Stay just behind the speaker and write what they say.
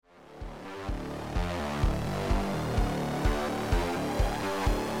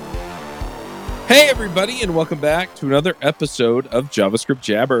Hey, everybody, and welcome back to another episode of JavaScript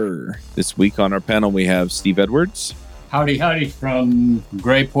Jabber. This week on our panel, we have Steve Edwards. Howdy from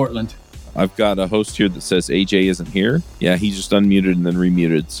Gray, Portland. I've got a host here that says AJ isn't here. Yeah, he just unmuted and then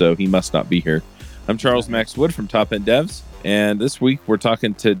remuted, so he must not be here. I'm Charles Max Wood from Top End Devs, and this week we're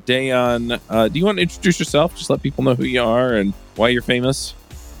talking to Dayon. Do you want to introduce yourself? Just let people know who you are and why you're famous.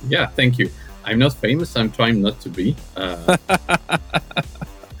 Yeah, thank you. I'm not famous. I'm trying not to be.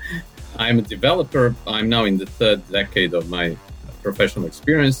 I'm a developer. I'm now in the third decade of my professional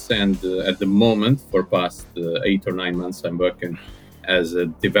experience. And at the moment, for past 8 or 9 months, I'm working as a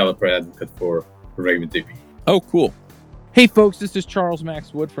developer advocate for RavenDB. Oh, cool. Hey, folks, this is Charles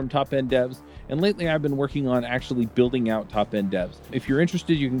Max Wood from Top End Devs. And lately, I've been working on actually building out Top End Devs. If you're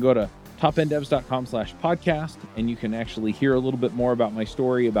interested, you can go to topenddevs.com/podcast, and you can actually hear a little bit more about my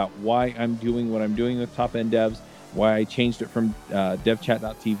story, about why I'm doing what I'm doing with Top End Devs, why I changed it from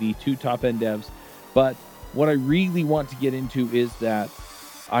devchat.tv to Top End Devs. But what I really want to get into is that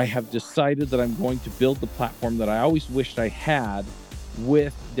I have decided that I'm going to build the platform that I always wished I had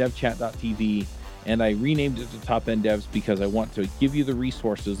with devchat.tv, and I renamed it to Top End Devs because I want to give you the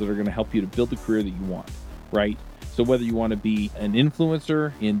resources that are going to help you to build the career that you want, right? So whether you want to be an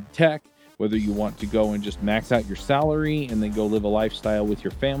influencer in tech, whether you want to go and just max out your salary and then go live a lifestyle with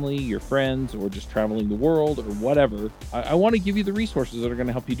your family, your friends, or just traveling the world or whatever, I want to give you the resources that are going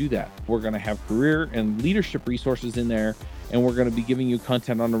to help you do that. We're going to have career and leadership resources in there, and we're going to be giving you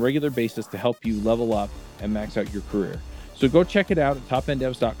content on a regular basis to help you level up and max out your career. So go check it out at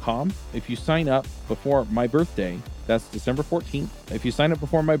topenddevs.com. If you sign up before my birthday, that's December 14th. If you sign up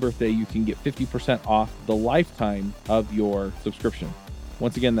before my birthday, you can get 50% off the lifetime of your subscription.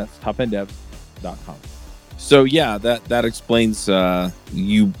 Once again, that's topenddevs.com. So yeah, that explains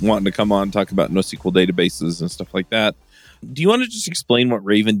you wanting to come on and talk about NoSQL databases and stuff like that. Do you want to just explain what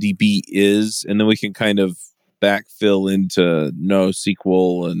RavenDB is, and then we can kind of backfill into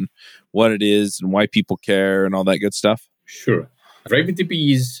NoSQL and what it is and why people care and all that good stuff? Sure.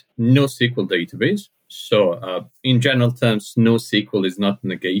 RavenDB is NoSQL database. So in general terms, NoSQL is not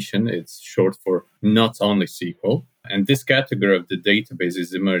negation. It's short for not only SQL. And this category of the database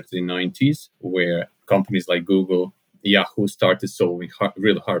is emerged in the 90s, where companies like Google, Yahoo started solving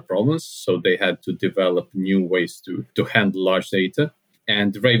really hard problems. So they had to develop new ways to handle large data.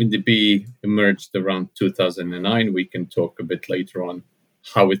 And RavenDB emerged around 2009. We can talk a bit later on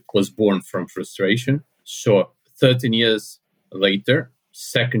how it was born from frustration. So 13 years later,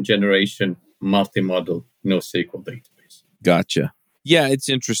 second generation multi-model NoSQL database. Gotcha. Yeah, it's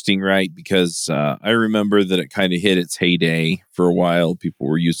interesting, right? Because I remember that it kind of hit its heyday for a while. People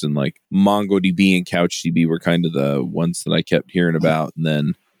were using like MongoDB and CouchDB were kind of the ones that I kept hearing about. And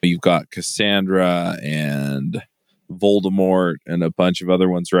then you've got Cassandra and Voldemort and a bunch of other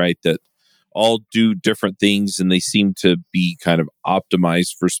ones, right? That all do different things, and they seem to be kind of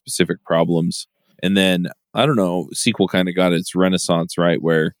optimized for specific problems. And then, I don't know, SQL kind of got its renaissance, right?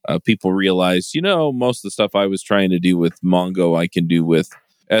 Where people realized, most of the stuff I was trying to do with Mongo, I can do with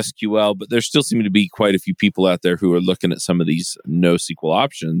SQL, but there still seem to be quite a few people out there who are looking at some of these NoSQL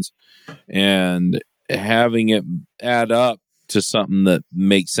options and having it add up to something that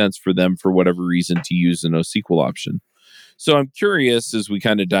makes sense for them for whatever reason to use a NoSQL option. So I'm curious as we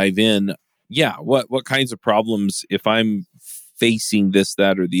kind of dive in, what kinds of problems, if I'm facing this,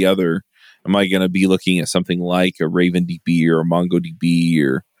 that, or the other, am I going to be looking at something like a RavenDB or a MongoDB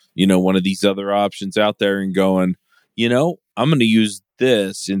or, one of these other options out there and going, I'm going to use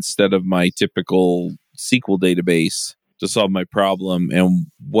this instead of my typical SQL database to solve my problem?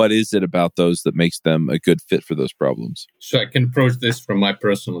 And what is it about those that makes them a good fit for those problems? So I can approach this from my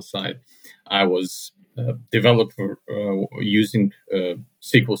personal side. I was a developer using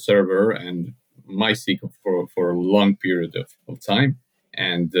SQL Server and MySQL for a long period of time.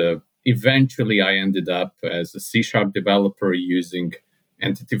 And eventually, I ended up as a C# developer using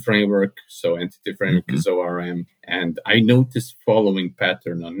Entity Framework. So Entity Framework is ORM. And I noticed following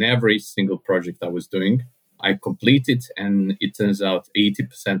pattern on every single project I was doing. I complete it, and it turns out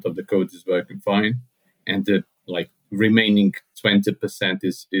 80% of the code is working fine. And the remaining 20%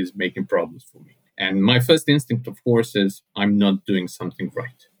 is making problems for me. And my first instinct, of course, is I'm not doing something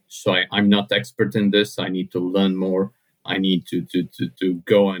right. So I'm not expert in this. I need to learn more. I need to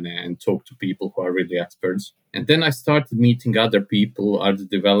go and talk to people who are really experts. And then I started meeting other people, other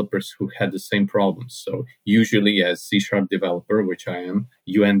developers who had the same problems. So usually as C# developer, which I am,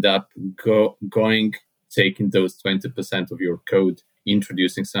 you end up taking those 20% of your code,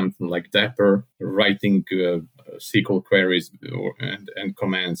 introducing something like Dapper, writing SQL queries and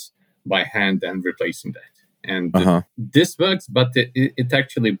commands by hand and replacing that. And this works, but it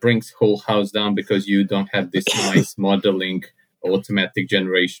actually brings whole house down because you don't have this nice modeling, automatic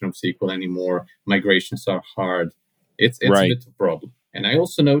generation of SQL anymore. Migrations are hard. It's Right. a bit of a problem. And I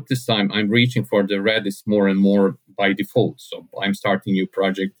also noticed I'm reaching for the Redis more and more by default. So I'm starting a new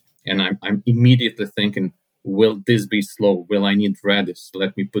project and I'm immediately thinking, will this be slow? Will I need Redis?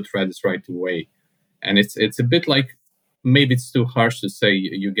 Let me put Redis right away. And it's a bit like, maybe it's too harsh to say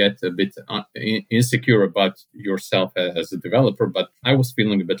you get a bit insecure about yourself as a developer, but I was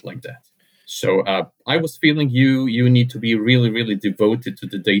feeling a bit like that. So I was feeling you need to be really, really devoted to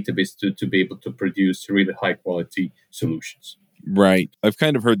the database to be able to produce really high quality solutions. Right. I've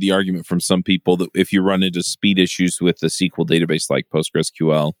kind of heard the argument from some people that if you run into speed issues with a SQL database like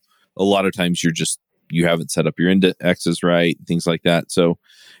PostgreSQL, a lot of times you haven't set up your indexes right, things like that. So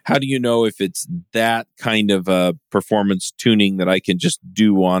how do you know if it's that kind of performance tuning that I can just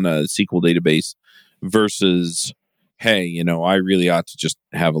do on a SQL database versus, hey, I really ought to just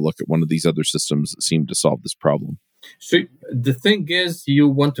have a look at one of these other systems that seem to solve this problem? So the thing is, you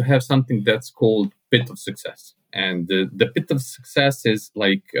want to have something that's called bit of success. And the bit of success is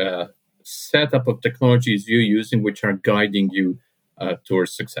like a setup of technologies you're using which are guiding you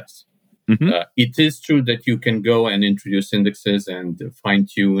towards success. Mm-hmm. It is true that you can go and introduce indexes and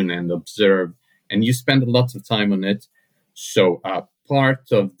fine-tune and observe, and you spend a lot of time on it. So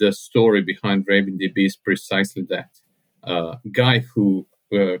part of the story behind RavenDB is precisely that. Guy who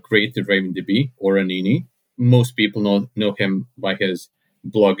created RavenDB, Oranini, most people know him by his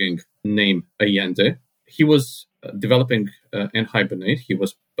blogging name Allende. He was developing in Hibernate. He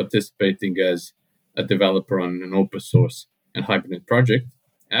was participating as a developer on an open source and Hibernate project.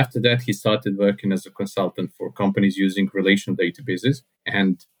 After that, he started working as a consultant for companies using relational databases.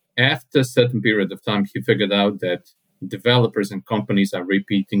 And after a certain period of time, he figured out that developers and companies are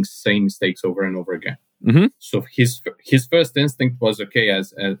repeating same mistakes over and over again. Mm-hmm. So his first instinct was, okay,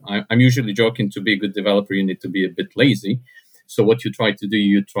 as I'm usually joking, to be a good developer, you need to be a bit lazy. So what you try to do,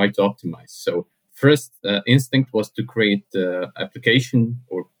 you try to optimize. So first instinct was to create the application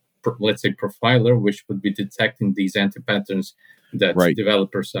or let's say profiler, which would be detecting these anti-patterns that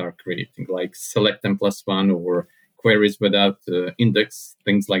developers are creating, like select n+1 or queries without index,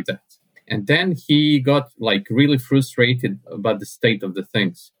 things like that. And then he got really frustrated about the state of the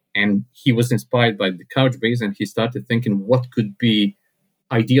things. And he was inspired by the Couchbase, and he started thinking what could be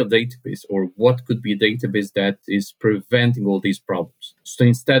ideal database, or what could be a database that is preventing all these problems. So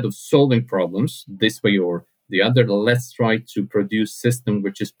instead of solving problems this way or the other, let's try to produce system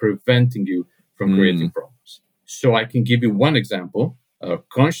which is preventing you from creating problems. So I can give you one example. A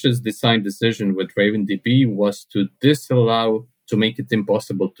conscious design decision with RavenDB was to disallow, to make it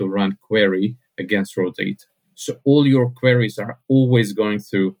impossible to run query against raw data. So all your queries are always going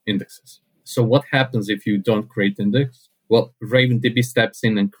through indexes. So what happens if you don't create index? Well, RavenDB steps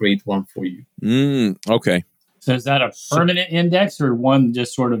in and create one for you. Okay. So is that a permanent index or one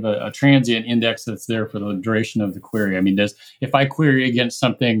just sort of a transient index that's there for the duration of the query? I mean, if I query against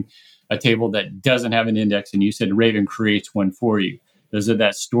something, a table that doesn't have an index, and you said Raven creates one for you, does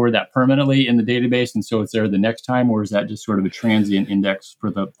that store that permanently in the database and so it's there the next time, or is that just sort of a transient index for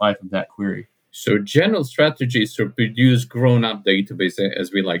the life of that query? So general strategy is to produce grown-up database,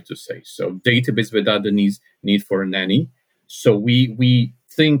 as we like to say. So database without the need for a nanny. So we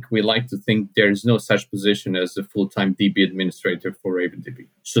like to think there is no such position as a full-time DB administrator for RavenDB.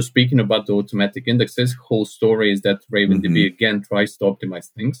 So speaking about the automatic indexes, whole story is that RavenDB again tries to optimize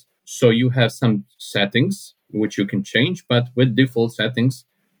things. So you have some settings which you can change, but with default settings,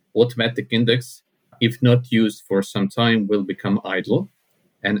 automatic index, if not used for some time, will become idle.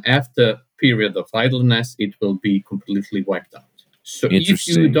 And after period of idleness, it will be completely wiped out. So if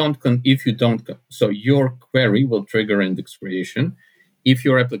you don't, so your query will trigger index creation. If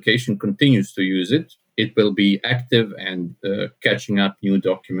your application continues to use it, it will be active and catching up new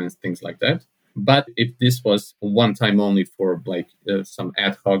documents, things like that. But if this was one time only for some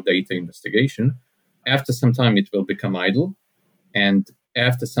ad hoc data investigation, after some time it will become idle, and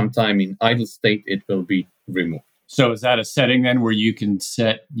after some time in idle state, it will be removed. So is that a setting then where you can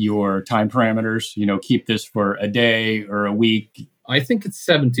set your time parameters, keep this for a day or a week? I think it's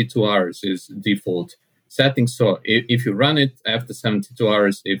 72 hours is default setting. So if you run it after 72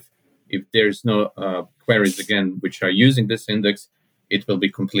 hours, if there's no queries again which are using this index, it will be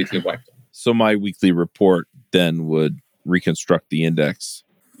completely wiped out. So my weekly report then would reconstruct the index.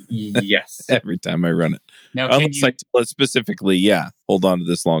 Yes. Every time I run it. Now, unless I tell it specifically, hold on to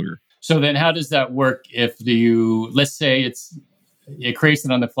this longer. So then how does that work if let's say it creates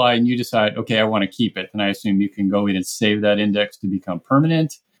it on the fly and you decide, okay, I want to keep it. And I assume you can go in and save that index to become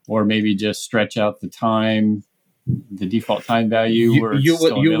permanent. or maybe just stretch out the time, the default time value? You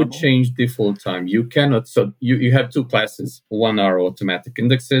would change default time. You cannot. So you have two classes. One are automatic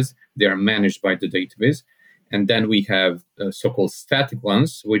indexes. They are managed by the database. And then we have so-called static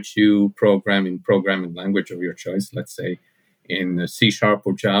ones, which you program in programming language of your choice. Let's say in C#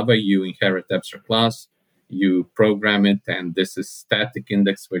 or Java, you inherit abstract class, you program it, and this is static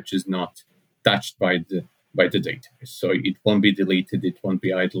index, which is not touched by the database. So it won't be deleted, it won't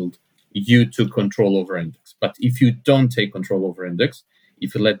be idled. You took control over index. But if you don't take control over index,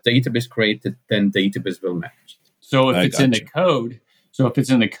 if you let database create it, then database will manage it. So if it's in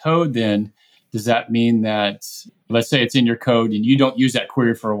the code, then does that mean that, let's say it's in your code and you don't use that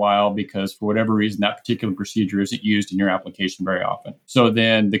query for a while because for whatever reason, that particular procedure isn't used in your application very often. So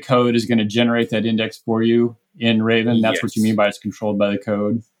then the code is going to generate that index for you in Raven. That's what you mean by it's controlled by the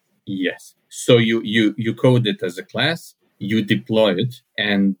code? Yes. So you code it as a class, you deploy it,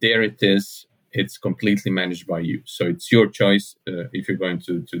 and there it is. It's completely managed by you. So it's your choice if you're going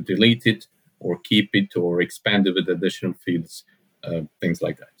to delete it or keep it or expand it with additional fields, things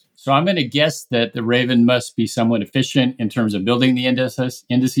like that. So I'm going to guess that the Raven must be somewhat efficient in terms of building the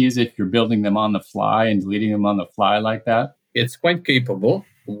indices if you're building them on the fly and deleting them on the fly like that. It's quite capable.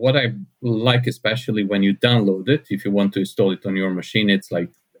 What I like, especially when you download it, if you want to install it on your machine, it's like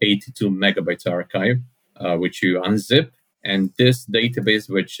 82 megabytes archive, which you unzip. And this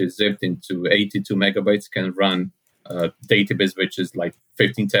database, which is zipped into 82 megabytes, can run a database which is like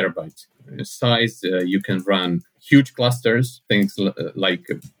 15 terabytes size. You can run huge clusters, things like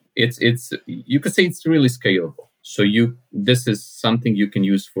it's you could say it's really scalable. So this is something you can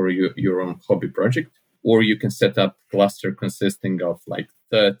use for your own hobby project, or you can set up a cluster consisting of like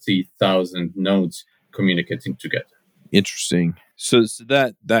 30,000 nodes communicating together. Interesting. So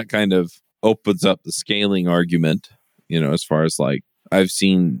that kind of opens up the scaling argument, as far as like, I've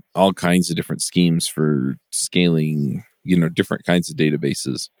seen all kinds of different schemes for scaling, different kinds of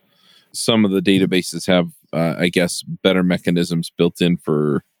databases. Some of the databases have, I guess, better mechanisms built in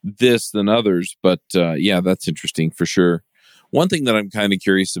for this than others. But that's interesting for sure. One thing that I'm kind of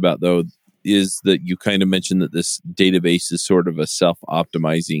curious about, though, is that you kind of mentioned that this database is sort of a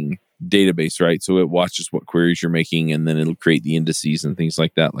self-optimizing database, right? So it watches what queries you're making, and then it'll create the indices and things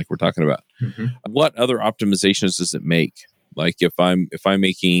like that, like we're talking about. Mm-hmm. What other optimizations does it make? Like if I'm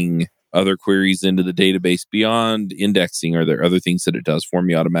making other queries into the database beyond indexing, are there other things that it does for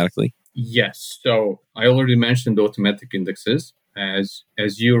me automatically? Yes. So I already mentioned automatic indexes. As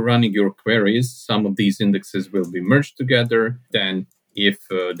you're running your queries, some of these indexes will be merged together. Then if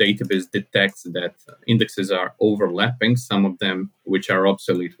a database detects that indexes are overlapping, some of them which are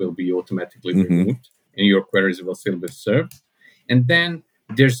obsolete will be automatically removed, and your queries will still be served. And then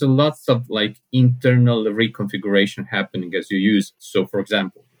there's a lot of like internal reconfiguration happening as you use. So for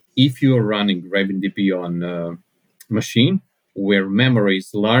example, if you're running RavenDB on a machine where memory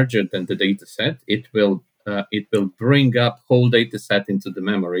is larger than the data set, it will bring up whole data set into the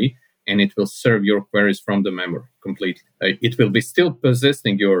memory, and it will serve your queries from the memory completely. It will be still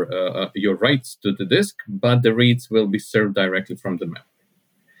possessing your writes to the disk, but the reads will be served directly from the memory.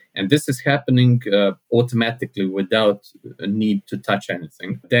 And this is happening automatically without a need to touch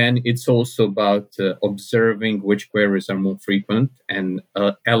anything. Then it's also about observing which queries are more frequent and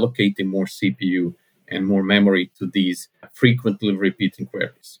allocating more CPU and more memory to these frequently repeating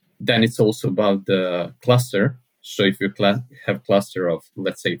queries. Then it's also about the cluster. So if you have a cluster of,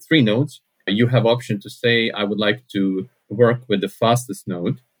 let's say, 3 nodes, you have option to say, I would like to work with the fastest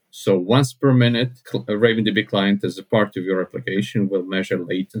node. So once per minute, a RavenDB client as a part of your application will measure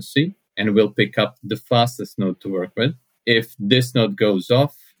latency and will pick up the fastest node to work with. If this node goes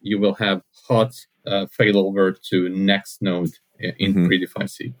off, you will have hot failover to next node in predefined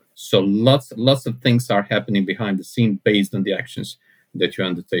sequence. So lots of things are happening behind the scene based on the actions that you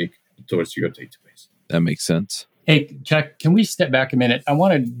undertake towards your database. That makes sense. Hey, Chuck, can we step back a minute? I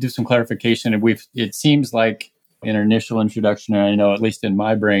want to do some clarification. It seems like in our initial introduction, and I know at least in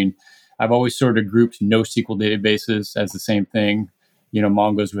my brain, I've always sort of grouped NoSQL databases as the same thing,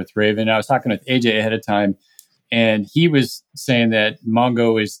 Mongo's with Raven. I was talking with AJ ahead of time, and he was saying that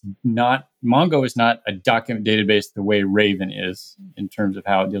Mongo is not a document database the way Raven is in terms of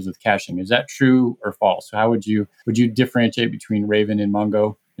how it deals with caching. Is that true or false? So how would you differentiate between Raven and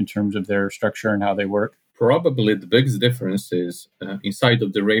Mongo in terms of their structure and how they work? Probably the biggest difference is inside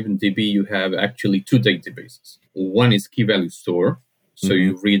of the RavenDB, you have actually 2 databases. One is key value store, so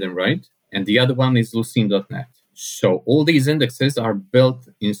you read and write, and the other one is Lucene.net. So all these indexes are built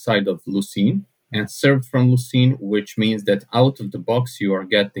inside of Lucene and served from Lucene, which means that out of the box, you are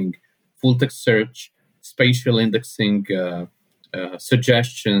getting full text search, spatial indexing,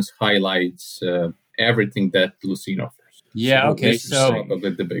 suggestions, highlights, everything that Lucene offers. Yeah. Okay. This is So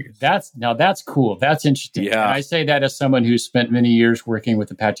probably the biggest. That's cool. That's interesting. Yeah. And I say that as someone who's spent many years working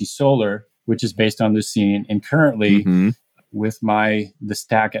with Apache Solr, which is based on Lucene, and currently with the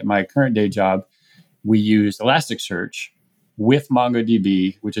stack at my current day job, we use Elasticsearch with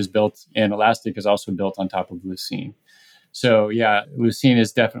MongoDB, which is built, and Elastic is also built on top of Lucene. So yeah, Lucene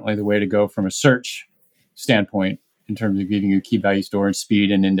is definitely the way to go from a search standpoint in terms of giving you key value storage,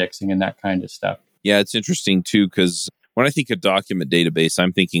 speed, and indexing, and that kind of stuff. Yeah, it's interesting too, because when I think of document database,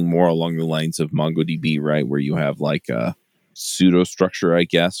 I'm thinking more along the lines of MongoDB, right? Where you have like a pseudo structure, I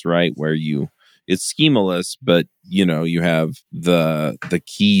guess, right? Where it's schemaless, but you have the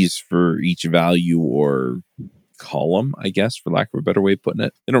keys for each value or column, I guess, for lack of a better way of putting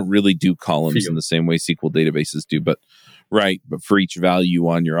it. They don't really do columns in the same way SQL databases do, but for each value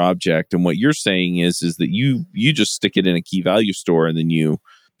on your object. And what you're saying is that you just stick it in a key value store and then you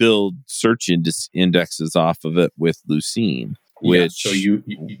build search indexes off of it with Lucene, which so you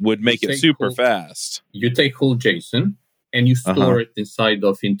would make it super fast. You take whole JSON and you store it inside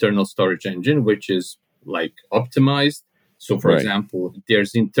of internal storage engine, which is like optimized. So, for example,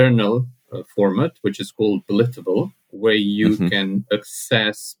 there's internal format, which is called bulletable, where you can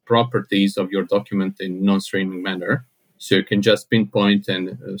access properties of your document in non-streaming manner. So you can just pinpoint,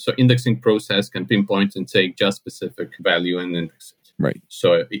 and so indexing process can pinpoint and take just specific value and index it. Right.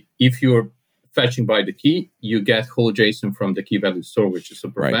 So if you're fetching by the key, you get whole JSON from the key value store, which is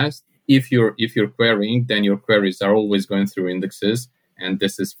super fast. If you're querying, then your queries are always going through indexes, and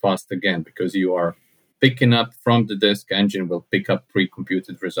this is fast again because you are picking up from the disk. Engine will pick up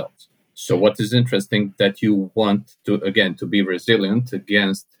pre-computed results. So what is interesting that you want to be resilient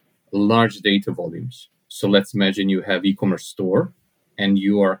against large data volumes. So let's imagine you have e-commerce store and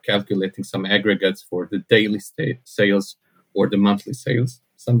you are calculating some aggregates for the daily sales or the monthly sales,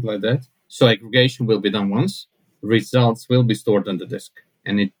 something like that. So aggregation will be done once. Results will be stored on the disk.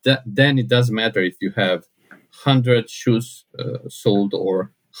 And then it doesn't matter if you have 100 shoes sold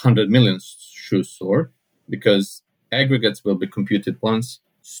or 100 million shoes sold, because aggregates will be computed once,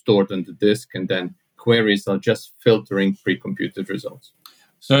 stored on the disk, and then queries are just filtering pre-computed results.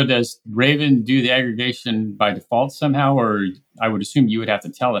 So does Raven do the aggregation by default somehow, or I would assume you would have to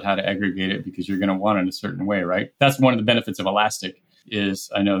tell it how to aggregate it because you're going to want it a certain way, right? That's one of the benefits of Elastic. Is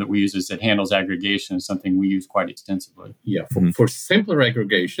I know that we use this, it handles aggregation, something we use quite extensively. Yeah, for simpler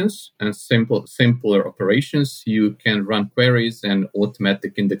aggregations and simpler operations, you can run queries and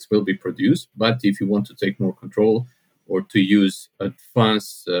automatic index will be produced. But if you want to take more control or to use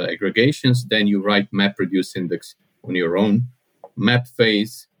advanced aggregations, then you write MapReduce index on your own. Map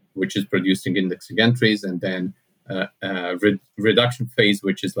phase, which is producing indexing entries, and then reduction phase,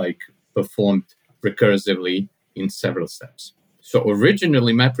 which is like performed recursively in several steps. So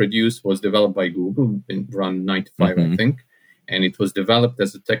originally, MapReduce was developed by Google in around 95, I think, and it was developed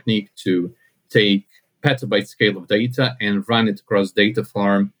as a technique to take petabyte scale of data and run it across data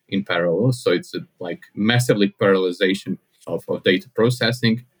farm in parallel. So it's like massively parallelization of data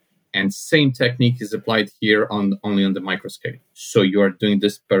processing. And same technique is applied here only on the microscale. So you are doing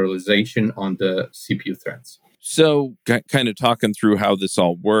this parallelization on the CPU threads. So kind of talking through how this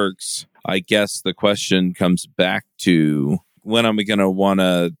all works, I guess the question comes back to, when am I going to want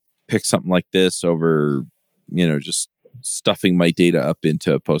to pick something like this over, just stuffing my data up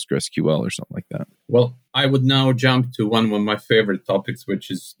into PostgreSQL or something like that? Well, I would now jump to one of my favorite topics,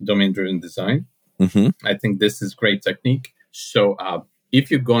 which is domain-driven design. I think this is great technique. So if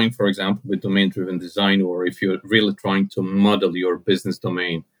you're going, for example, with domain-driven design, or if you're really trying to model your business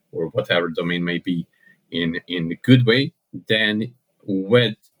domain or whatever domain may be in a good way, then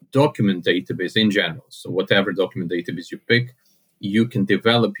with document database in general, so whatever document database you pick, you can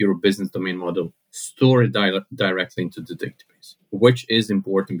develop your business domain model, store it directly into the database, which is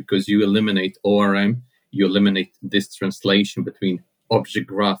important because you eliminate ORM, you eliminate this translation between object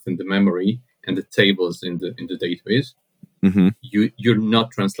graph in the memory and the tables in the database. You're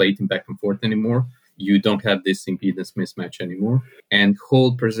not translating back and forth anymore. You don't have this impedance mismatch anymore, and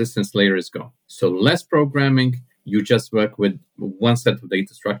whole persistence layer is gone. So less programming. You just work with one set of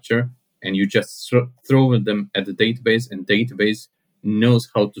data structure and you just throw them at the database, and database knows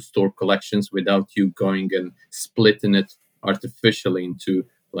how to store collections without you going and splitting it artificially into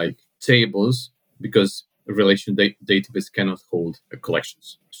like tables, because a relation database cannot hold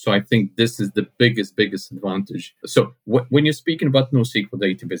collections. So I think this is the biggest advantage. So when you're speaking about NoSQL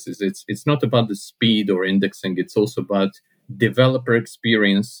databases, it's not about the speed or indexing. It's also about developer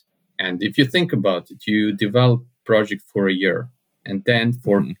experience. And if you think about it, you develop project for a year, and then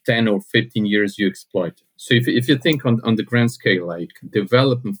for 10 or 15 years you exploit it. So if you think on the grand scale, like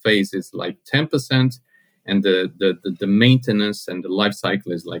development phase is like 10%, and the maintenance and the life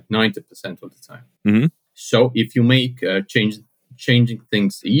cycle is like 90% of the time. Mm-hmm. So if you make changing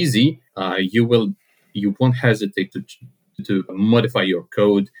things easy, you won't hesitate to modify your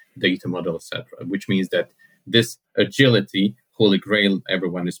code, data model, etc. Which means that this agility, holy grail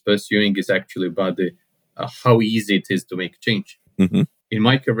everyone is pursuing, is actually about the how easy it is to make change. Mm-hmm. In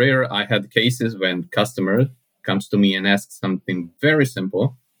my career, I had cases when customer comes to me and asks something very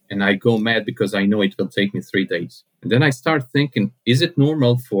simple, and I go mad because I know it will take me 3 days. And then I start thinking, is it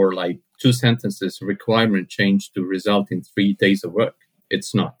normal for like 2 sentences requirement change to result in 3 days of work?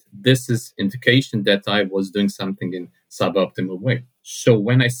 It's not. This is indication that I was doing something in suboptimal way. So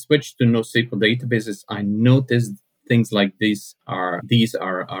when I switched to NoSQL databases, I noticed things like these are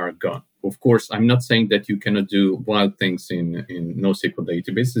gone. Of course, I'm not saying that you cannot do wild things in NoSQL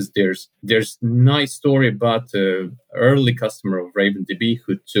databases. There's nice story about early customer of RavenDB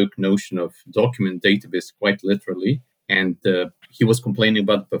who took notion of document database quite literally, and he was complaining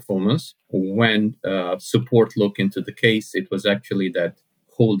about performance. When support looked into the case, it was actually that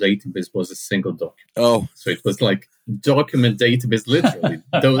whole database was a single document. Oh, so it was like document database literally.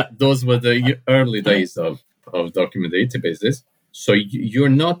 Those were the early days of document databases. So you're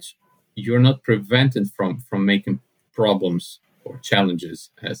not prevented from making problems or challenges,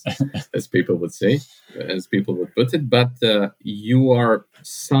 as people would say, as people would put it, but you are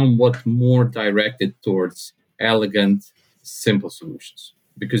somewhat more directed towards elegant, simple solutions.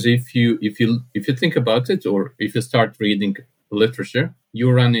 Because if you think about it, or if you start reading literature, you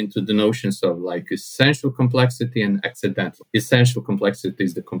run into the notions of like essential complexity and accidental. Essential complexity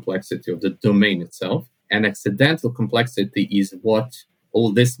is the complexity of the domain itself, and accidental complexity is what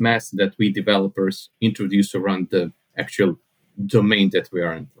all this mess that we developers introduce around the actual domain that we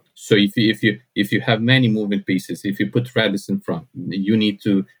are in. So if you have many moving pieces, if you put Redis in front, you need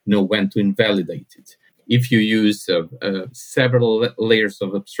to know when to invalidate it. If you use several layers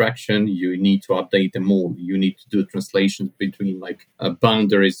of abstraction, you need to update them all. You need to do translations between like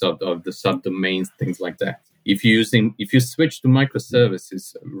boundaries of the subdomains, things like that. If you switch to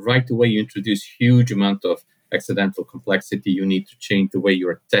microservices, right away you introduce huge amount of accidental complexity. You need to change the way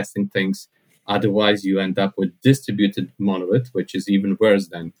you're testing things. Otherwise, you end up with distributed monolith, which is even worse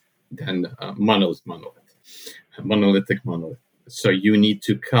than monolithic monolith. So you need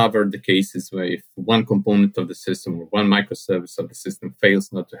to cover the cases where if one component of the system or one microservice of the system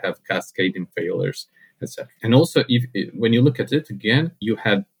fails, not to have cascading failures, etc. And also, when you look at it again, you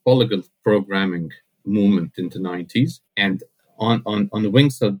had polyglot programming movement in the 90s, and on the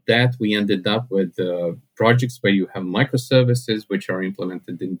wings of that, we ended up with projects where you have microservices which are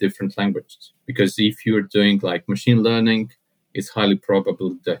implemented in different languages. Because if you're doing like machine learning, it's highly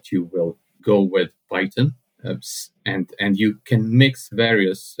probable that you will go with Python. And you can mix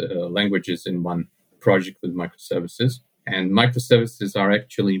various languages in one project with microservices. And microservices are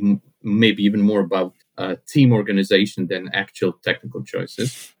actually maybe even more about team organization than actual technical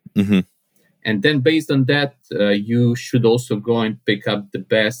choices. Mm-hmm. And then based on that, you should also go and pick up the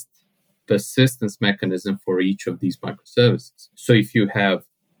best persistence mechanism for each of these microservices. So if you have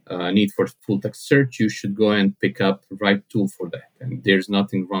a need for full text search, you should go and pick up the right tool for that. And there's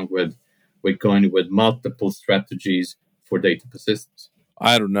nothing wrong with going with multiple strategies for data persistence.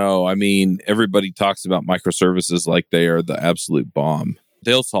 I don't know. I mean, everybody talks about microservices like they are the absolute bomb.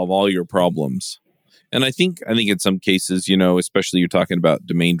 They'll solve all your problems. And I think in some cases, especially you're talking about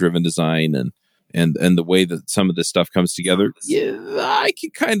domain-driven design and the way that some of this stuff comes together, yeah, I can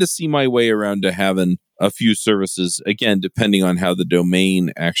kind of see my way around to having a few services, again, depending on how the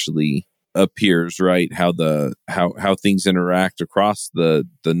domain actually appears, right? How things interact across the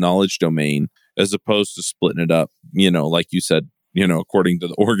knowledge domain, as opposed to splitting it up, like you said, according to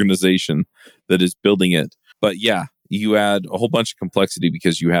the organization that is building it. But yeah, you add a whole bunch of complexity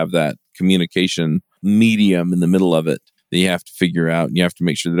because you have that communication medium in the middle of it that you have to figure out, and you have to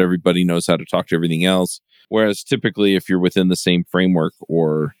make sure that everybody knows how to talk to everything else. Whereas typically, if you're within the same framework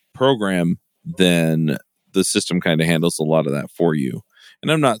or program, then the system kind of handles a lot of that for you.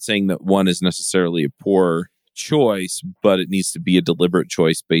 And I'm not saying that one is necessarily a poor choice, but it needs to be a deliberate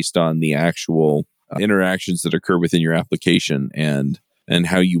choice based on the actual interactions that occur within your application and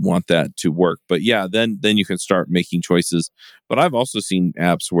how you want that to work. But yeah, then you can start making choices. But I've also seen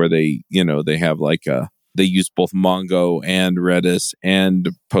apps where they have like they use both Mongo and Redis and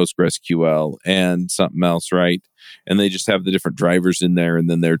PostgreSQL and something else, right? And they just have the different drivers in there, and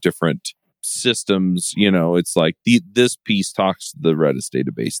then they're different systems, it's like this piece talks to the Redis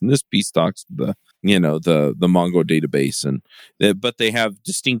database and this piece talks to the Mongo database, but they have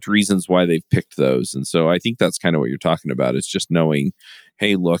distinct reasons why they've picked those. And so I think that's kind of what you're talking about. It's just knowing,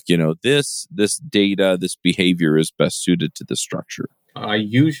 hey, look, this data, this behavior is best suited to the structure. I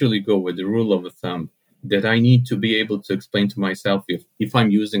usually go with the rule of thumb that I need to be able to explain to myself if I'm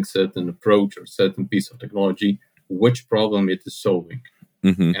using certain approach or certain piece of technology, which problem it is solving.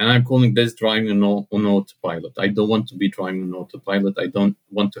 Mm-hmm. And I'm calling this driving on autopilot. I don't want to be driving on autopilot. I don't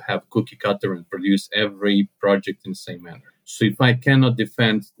want to have cookie cutter and produce every project in the same manner. So if I cannot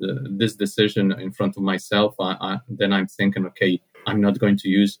defend this decision in front of myself, then I'm thinking, okay, I'm not going to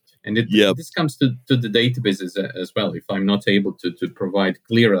use it. And this comes to the databases as well. If I'm not able to provide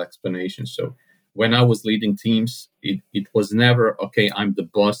clear explanations. So when I was leading teams, it was never, okay, I'm the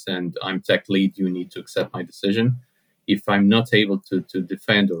boss and I'm tech lead. You need to accept my decision. If I'm not able to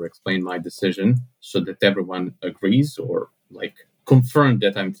defend or explain my decision so that everyone agrees or confirm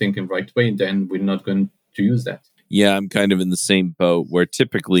that I'm thinking right way, then we're not going to use that. Yeah, I'm kind of in the same boat where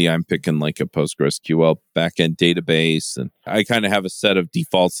typically I'm picking a PostgreSQL backend database, and I kind of have a set of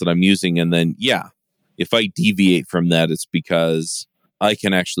defaults that I'm using. And then, if I deviate from that, it's because I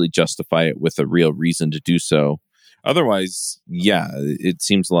can actually justify it with a real reason to do so. Otherwise, it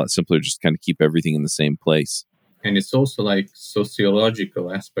seems a lot simpler just kind of keep everything in the same place. And it's also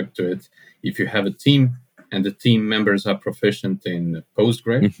sociological aspect to it. If you have a team and the team members are proficient in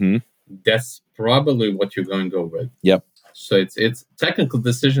Postgre, mm-hmm. that's probably what you're going to go with. Yep. So it's technical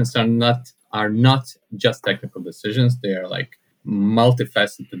decisions are not just technical decisions. They are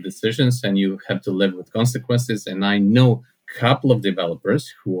multifaceted decisions, and you have to live with consequences. And I know a couple of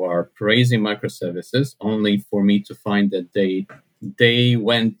developers who are praising microservices only for me to find that they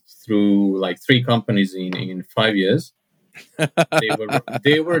went through 3 companies in 5 years. They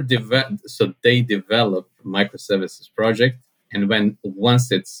developed microservices project, and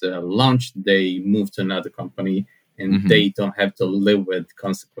once it's launched, they move to another company, and mm-hmm. they don't have to live with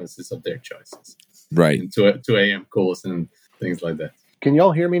consequences of their choices. Right. And 2 a.m. calls and things like that. Can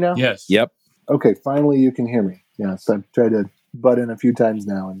y'all hear me now? Yes. Yep. Okay, finally you can hear me. Yes, I've tried to butt in a few times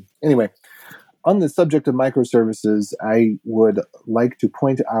now. And anyway, on the subject of microservices, I would like to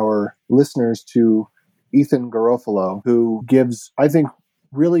point our listeners to Ethan Garofalo, who gives, I think,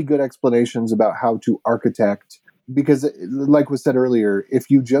 really good explanations about how to architect. Because, like was said earlier,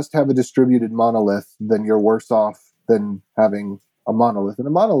 if you just have a distributed monolith, then you're worse off than having a monolith. And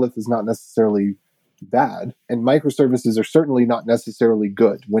a monolith is not necessarily bad, and microservices are certainly not necessarily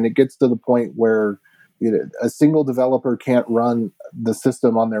good. When it gets to the point where a single developer can't run the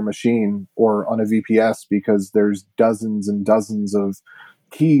system on their machine or on a VPS because there's dozens and dozens of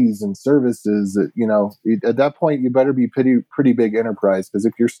keys and services, at that point you better be pretty big enterprise, because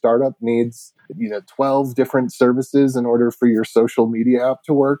if your startup needs 12 different services in order for your social media app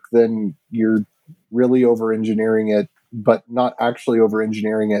to work, then you're really over engineering it, but not actually over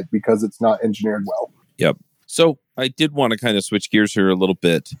engineering it because it's not engineered well. Yep. So I did want to kind of switch gears here a little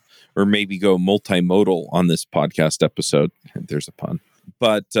bit, or maybe go multimodal on this podcast episode. There's a pun.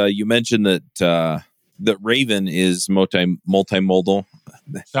 But you mentioned that Raven is multimodal.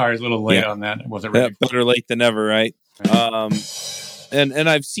 Sorry, I was a little late on that. It wasn't ready. Better late than never, right? And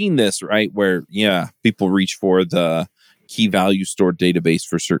I've seen this, right, where people reach for the key value stored database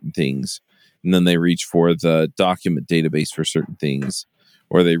for certain things, and then they reach for the document database for certain things,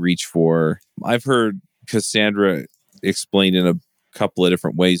 or they reach for, I've heard Cassandra explained in a couple of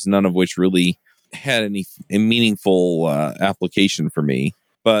different ways, none of which really had any meaningful application for me.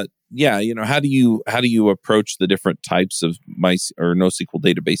 But how do you approach the different types of NoSQL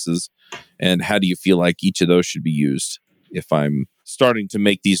databases, and how do you feel like each of those should be used? If I'm starting to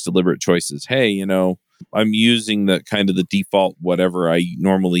make these deliberate choices, hey, I'm using the kind of the default whatever I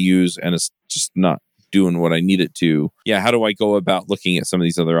normally use, and it's just not doing what I need it to. How do I go about looking at some of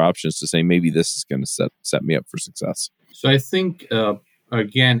these other options to say maybe this is going to set me up for success? So I think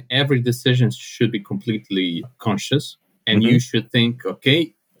again, every decision should be completely conscious, and mm-hmm. you should think,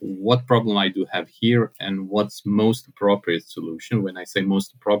 okay, what problem I do have here, and what's most appropriate solution. When I say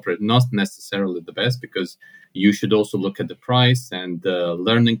most appropriate, not necessarily the best, because you should also look at the price and the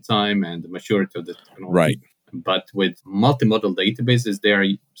learning time and the maturity of the technology. Right. But with multimodal databases, they are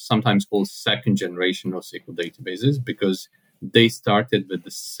sometimes called second generation NoSQL databases, because they started with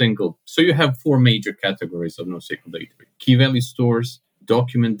the single. So you have 4 major categories of NoSQL database: key value stores,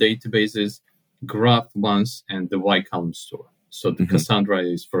 document databases, graph ones, and the Y column store. So the mm-hmm. Cassandra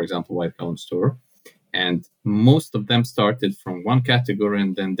is, for example, Y column store. And most of them started from one category,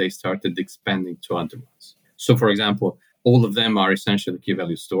 and then they started expanding to other ones. So, for example, all of them are essentially key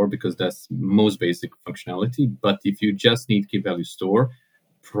value store because that's most basic functionality. But if you just need key value store,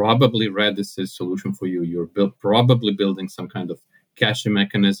 probably Redis is a solution for you. You're probably building some kind of caching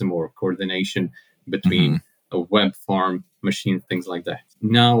mechanism or coordination between a web farm, machine, things like that.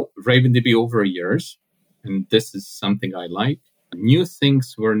 Now, RavenDB over years, and this is something I like, new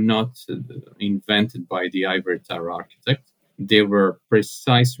things were not invented by the ivory tower architect. They were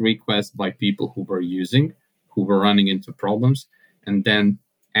precise requests by people who were running into problems. And then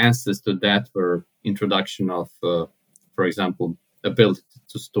answers to that were introduction of, for example, ability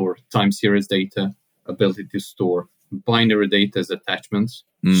to store time series data, ability to store binary data as attachments.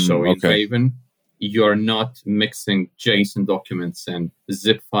 So in Raven, you're not mixing JSON documents and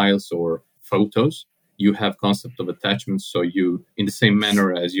zip files or photos. You have concept of attachments. So you, in the same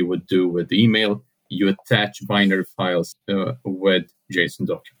manner as you would do with email, you attach binary files with JSON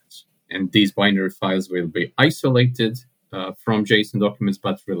documents. And these binary files will be isolated from JSON documents,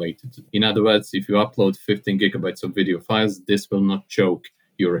 but related. In other words, if you upload 15 gigabytes of video files, this will not choke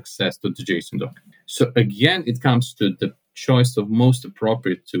your access to the JSON document. So again, it comes to the choice of most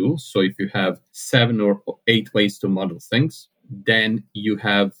appropriate tools. So if you have 7 or 8 ways to model things, then you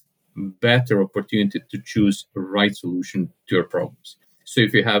have better opportunity to choose the right solution to your problems. So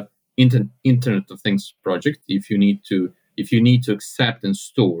if you have Internet of Things project, if you need to accept and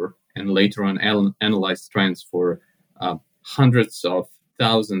store and later on analyze trends for hundreds of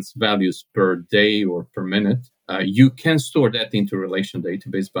thousands values per day or per minute, you can store that into a relational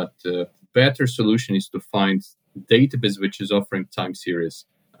database. But better solution is to find database which is offering time series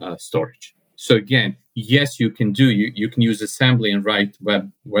storage. So again, yes, you can use assembly and write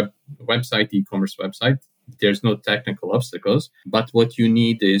website, e-commerce website. There's no technical obstacles, but what you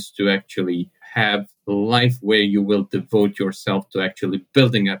need is to actually have a life where you will devote yourself to actually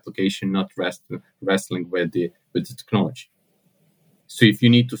building application, not wrestling with the technology. So if you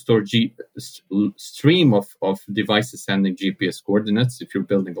need to store stream of devices sending GPS coordinates, if you're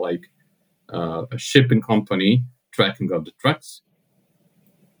building like a shipping company tracking of the trucks,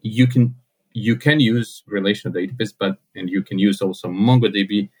 you can use relational database, and you can use also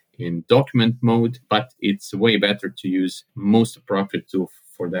MongoDB in document mode, but it's way better to use most appropriate tool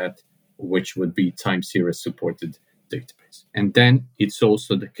for that, which would be time series supported database. And then it's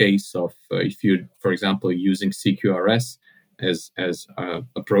also the case of if you, for example, using CQRS as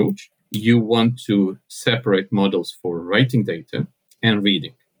approach, you want to separate models for writing data and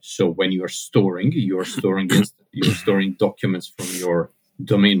reading. So when you're storing documents from your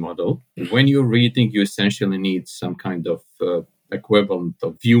domain model. When you're reading, you essentially need some kind of equivalent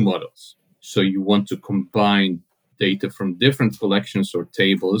of view models. So you want to combine data from different collections or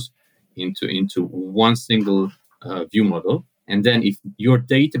tables into one single view model. And then if your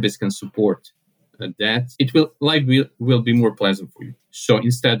database can support that, it will be more pleasant for you. So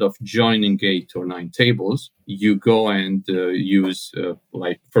instead of joining 8 or 9 tables, you go and use,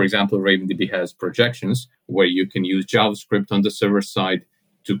 like, for example, RavenDB has projections where you can use JavaScript on the server side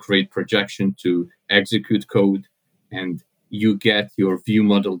to create projection, to execute code, and you get your view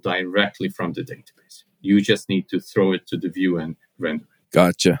model directly from the database. You just need to throw it to the view and render it.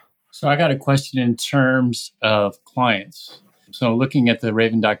 Gotcha. So I got a question in terms of clients. So looking at the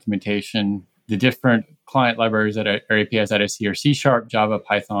Raven documentation, the different client libraries or APIs that I see are C#, Java,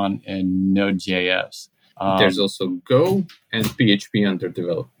 Python, and Node.js. There's also Go and PHP under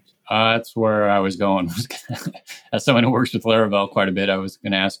development. That's where I was going. As someone who works with Laravel quite a bit, I was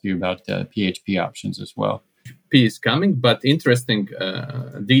going to ask you about PHP options as well. P is coming, but interesting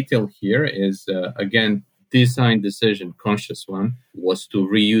detail here is, again, design decision, conscious one, was to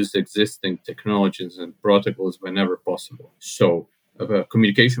reuse existing technologies and protocols whenever possible. So a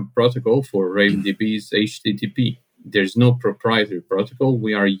communication protocol for RavenDB is HTTP. There's no proprietary protocol.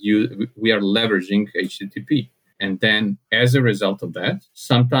 We are leveraging HTTP. And then as a result of that,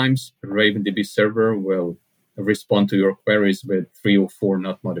 sometimes RavenDB server will respond to your queries with 304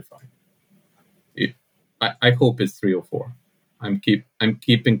 not modified. I hope it's 304. I'm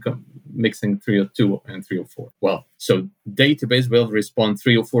keeping mixing 302 and 304. Well, so database will respond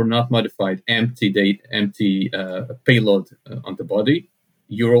 304 not modified, empty payload on the body.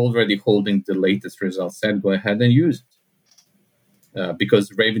 You're already holding the latest result set. Go ahead and use it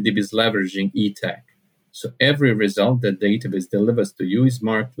because RavenDB is leveraging e-tag. So every result that database delivers to you is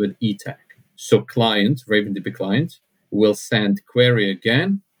marked with e-tag. So RavenDB client, will send query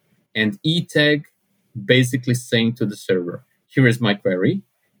again, and e-tag basically saying to the server, here is my query,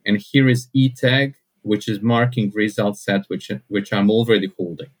 and here is e-tag, which is marking result set, which I'm already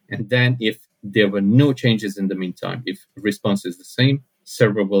holding. And then if there were no changes in the meantime, if response is the same,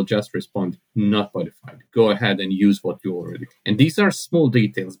 server will just respond, not modified. Go ahead and use what you already. And these are small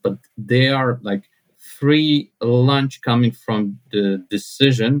details, but they are like free lunch coming from the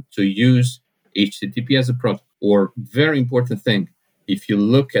decision to use HTTP as a protocol. Or very important thing, if you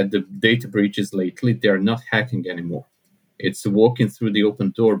look at the data breaches lately, they're not hacking anymore. It's walking through the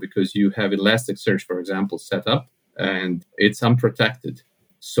open door because you have Elasticsearch, for example, set up, and it's unprotected.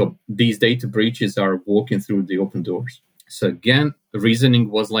 So these data breaches are walking through the open doors. So again, the reasoning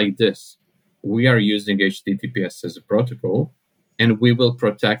was like this. We are using HTTPS as a protocol, and we will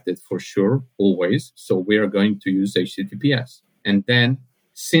protect it for sure, always. So we are going to use HTTPS. And then,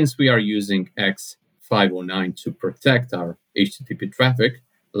 since we are using X509 to protect our HTTP traffic,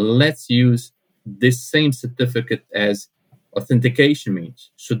 let's use this same certificate as authentication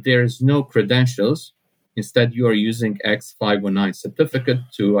means. So there is no credentials. Instead, you are using X509 certificate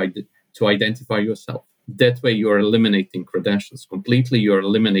to identify yourself. That way, you are eliminating credentials completely. You are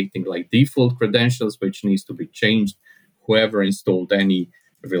eliminating like default credentials, which needs to be changed. Whoever installed any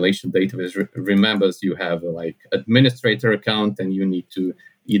relation database remembers you have a like administrator account, and you need to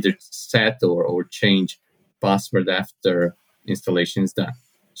either set or change password after installation is done.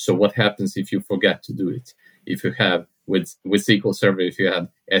 So what happens if you forget to do it? If you have with SQL Server, if you have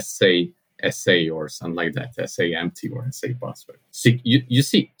SA or something like that, SA empty or SA password. You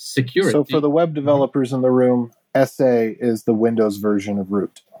see, security. So for the web developers in the room, SA is the Windows version of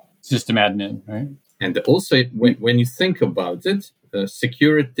root. System admin, right? And also, when you think about it,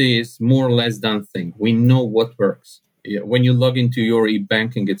 security is more or less done thing. We know what works. When you log into your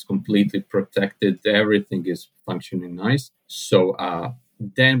e-banking, it's completely protected. Everything is functioning nice. So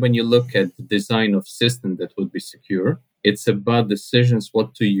then when you look at the design of system that would be secure, it's about decisions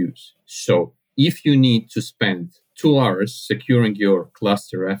what to use. So if you need to spend 2 hours securing your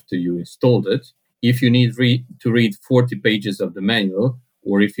cluster after you installed it, if you need to read 40 pages of the manual,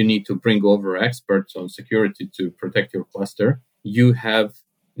 or if you need to bring over experts on security to protect your cluster, you have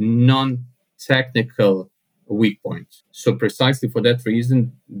non-technical weak points. So precisely for that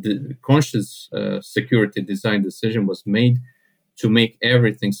reason, the conscious security design decision was made to make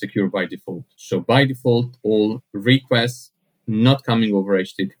everything secure by default. So by default, all requests not coming over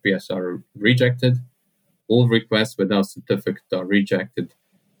HTTPS are rejected. All requests without certificate are rejected.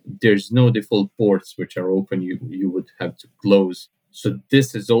 There's no default ports which are open. You would have to close. So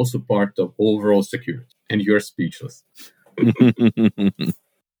this is also part of overall security. And you're speechless.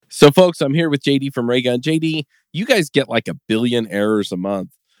 So, folks, I'm here with JD from Raygun. JD, you guys get like 1 billion errors a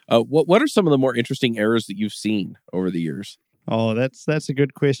month. What are some of the more interesting errors that you've seen over the years? Oh, that's a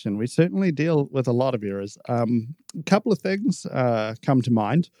good question. We certainly deal with a lot of errors. A couple of things come to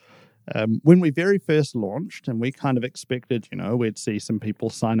mind. When we very first launched, and we kind of expected, we'd see some people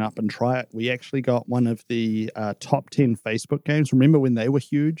sign up and try it. We actually got one of the top 10 Facebook games. Remember when they were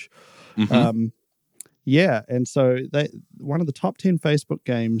huge? Mm-hmm. Yeah, and so one of the top 10 Facebook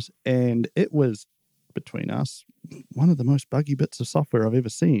games, and it was, between us, one of the most buggy bits of software I've ever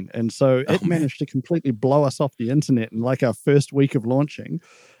seen. And so it managed to completely blow us off the internet in like our first week of launching.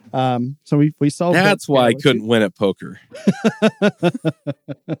 So we solved that. That's why I couldn't win at poker.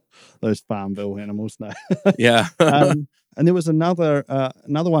 Those Farmville animals, no. Yeah. And there was another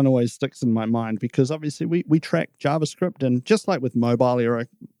one always sticks in my mind, because obviously we track JavaScript, and just like with mobile error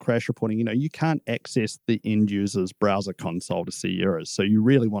crash reporting, you can't access the end user's browser console to see errors. So you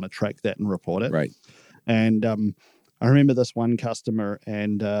really want to track that and report it. Right. And I remember this one customer,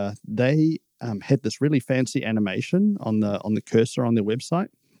 and they had this really fancy animation on the cursor on their website.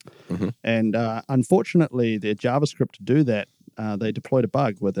 Mm-hmm. And unfortunately, their JavaScript to do that, they deployed a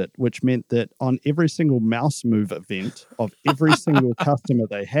bug with it, which meant that on every single mouse move event of every single customer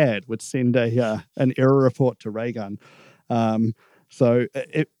they had would send an error report to Raygun. So,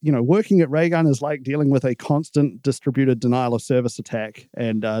 working at Raygun is like dealing with a constant distributed denial of service attack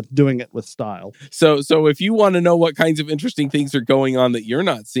and doing it with style. So if you want to know what kinds of interesting things are going on that you're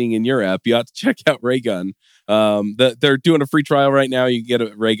not seeing in your app, you have to check out Raygun. They're doing a free trial right now. You can get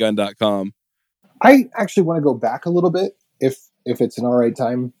it at raygun.com. I actually want to go back a little bit, if it's an all right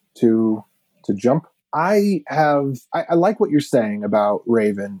time to jump. I like what you're saying about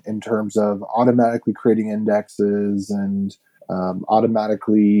Raven in terms of automatically creating indexes and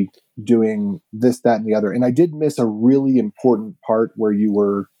automatically doing this, that, and the other. And I did miss a really important part where you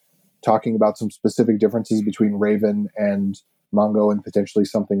were talking about some specific differences between Raven and Mongo and potentially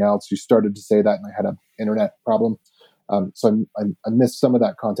something else. You started to say that, and I had an internet problem. So I missed some of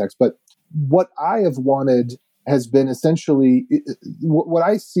that context. But what I have wanted has been essentially what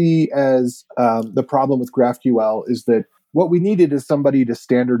I see as the problem with GraphQL is that what we needed is somebody to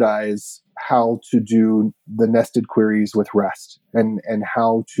standardize how to do the nested queries with REST and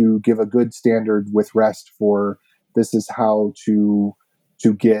how to give a good standard with REST for this is how to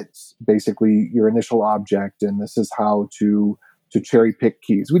get basically your initial object, and this is how to cherry pick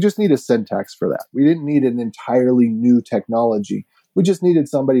keys. We just need a syntax for that. We didn't need an entirely new technology. We just needed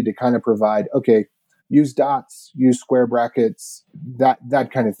somebody to kind of provide, okay, use dots, use square brackets, that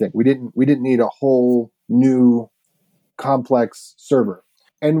kind of thing. We didn't need a whole new complex server.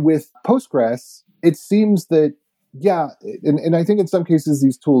 And with Postgres, it seems that, and I think in some cases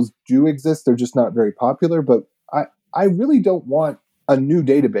these tools do exist. They're just not very popular, but I really don't want a new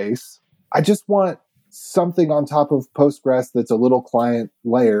database. I just want something on top of Postgres that's a little client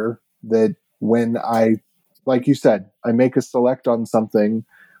layer that when like you said, I make a select on something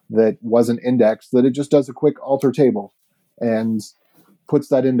that wasn't indexed, that it just does a quick alter table and puts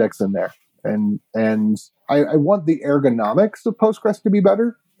that index in there. And I want the ergonomics of Postgres to be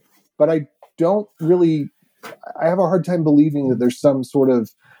better, but I have a hard time believing that there's some sort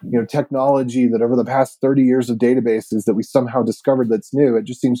of technology that over the past 30 years of databases that we somehow discovered that's new. It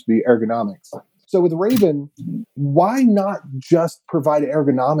just seems to be ergonomics. So with Raven, why not just provide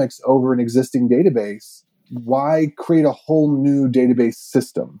ergonomics over an existing database? Why create a whole new database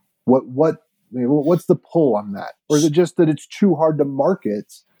system? What's the pull on that? Or is it just that it's too hard to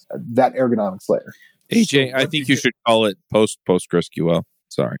market that ergonomics layer? AJ, I think you should call it PostgreSQL.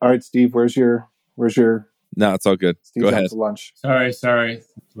 Sorry. All right, Steve, where's your No, it's all good. Steve's Go ahead. out to lunch. Sorry.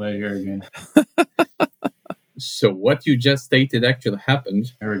 Play here again. So what you just stated actually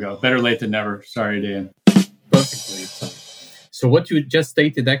happened. There we go. Better late than never. Sorry, Dan. Perfectly. So what you just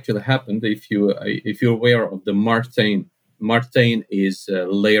stated actually happened. If you're aware of the Martain is a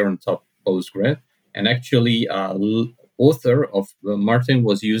layer on top of Postgres, and actually author of Martain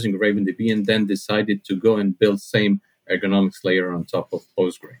was using RavenDB and then decided to go and build same ergonomics layer on top of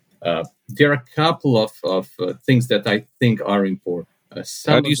Postgres. There are a couple of things that I think are important.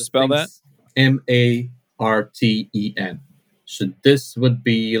 How do you spell that? Marten. So this would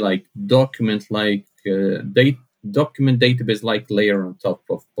be like document database like layer on top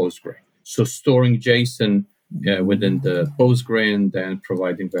of Postgres. So storing JSON within the Postgres and then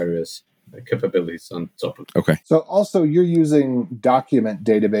providing various capabilities on top of it. Okay. So also you're using document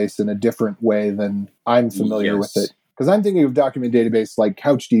database in a different way than I'm familiar with it. Because I'm thinking of document database like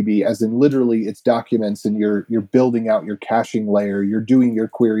CouchDB, as in literally it's documents and you're building out your caching layer, you're doing your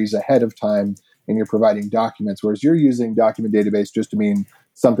queries ahead of time, and you're providing documents, whereas you're using document database just to mean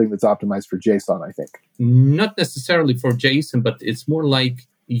something that's optimized for JSON, I think. Not necessarily for JSON, but it's more like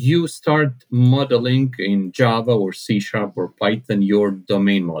you start modeling in Java or C# or Python your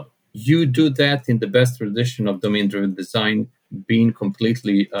domain model. You do that in the best tradition of domain-driven design, being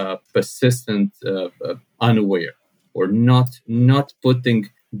completely persistent, unaware, or not putting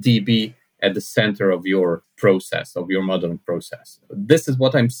DB at the center of your process, of your modeling process. This is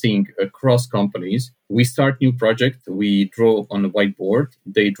what I'm seeing across companies. We start new project, we draw on the whiteboard,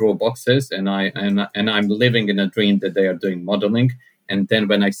 they draw boxes, and I'm living in a dream that they are doing modeling. And then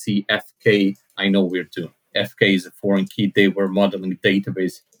when I see FK, I know we're doing. FK is a foreign key. They were modeling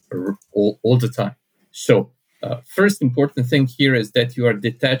database all the time. So first important thing here is that you are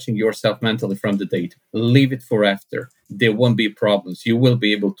detaching yourself mentally from the data. Leave it for after. There won't be problems. You will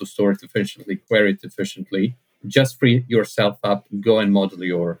be able to store it efficiently, query it efficiently. Just free yourself up, go and model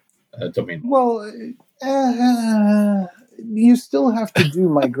your domain. Well, you still have to do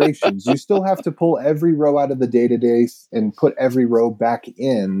migrations. You still have to pull every row out of the database and put every row back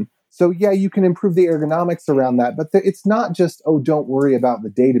in. So yeah, you can improve the ergonomics around that, but it's not just, don't worry about the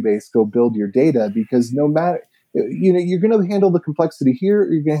database, go build your data, because no matter, you're going to handle the complexity here,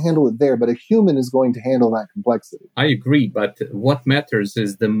 or you're going to handle it there, but a human is going to handle that complexity. I agree, but what matters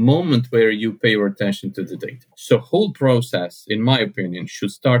is the moment where you pay your attention to the data. So whole process, in my opinion,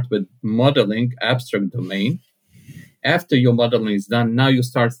 should start with modeling abstract domain. After your modeling is done, now you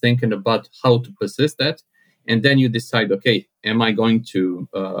start thinking about how to persist that. And then you decide, okay, am I going to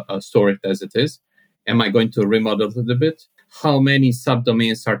store it as it is? Am I going to remodel it a bit? How many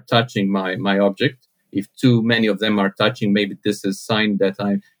subdomains are touching my object? If too many of them are touching, maybe this is a sign that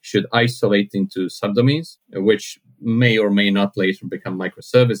I should isolate into subdomains, which may or may not later become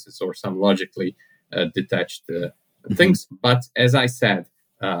microservices or some logically detached things. But as I said,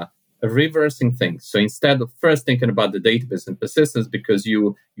 reversing things. So instead of first thinking about the database and persistence, because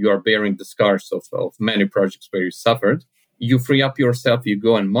you are bearing the scars of many projects where you suffered, you free up yourself, you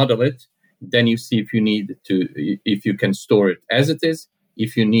go and model it, then you see if you can store it as it is,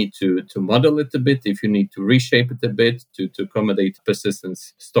 if you need to model it a bit, if you need to reshape it a bit to accommodate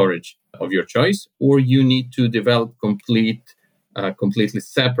persistence storage of your choice, or you need to develop completely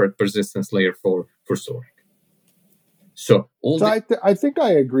separate persistence layer for storing. I think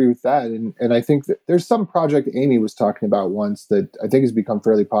I agree with that. And I think that there's some project Amy was talking about once that I think has become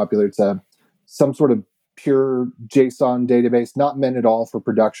fairly popular. It's some sort of pure JSON database, not meant at all for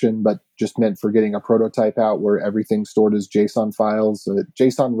production, but just meant for getting a prototype out where everything's stored as JSON files.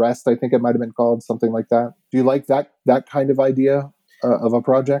 JSON REST, I think it might have been called, something like that. Do you like that kind of idea of a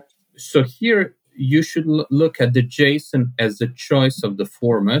project? So here you should look at the JSON as a choice of the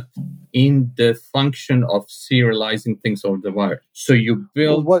format in the function of serializing things over the wire. So you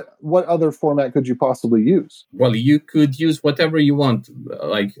build... Well, what other format could you possibly use? Well, you could use whatever you want.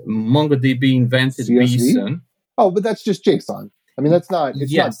 Like MongoDB invented CSV? BSON. Oh, but that's just JSON. I mean, it's not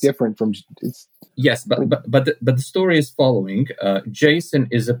different from... Yes, but the story is following. JSON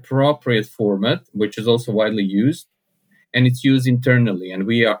is appropriate format, which is also widely used, and it's used internally. And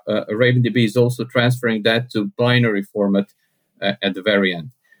we are RavenDB is also transferring that to binary format at the very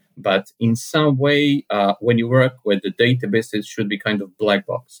end. But in some way, when you work with the database, it should be kind of black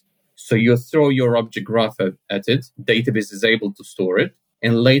box. So you throw your object graph at it, database is able to store it,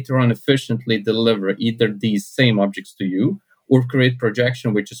 and later on efficiently deliver either these same objects to you or create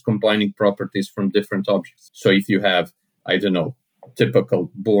projection, which is combining properties from different objects. So if you have, I don't know,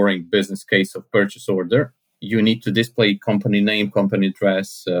 typical boring business case of purchase order, you need to display company name, company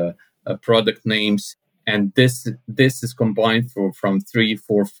address, product names, and this is combined from 3,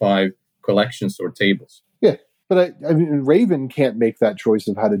 4, 5 collections or tables. Yeah, but I mean, Raven can't make that choice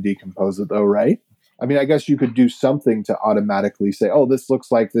of how to decompose it, though, right? I mean, I guess you could do something to automatically say, "Oh, this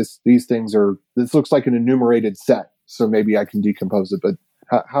looks like this. These things are. This looks like an enumerated set, so maybe I can decompose it." But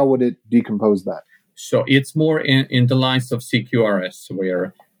how would it decompose that? So it's more in the lines of CQRS,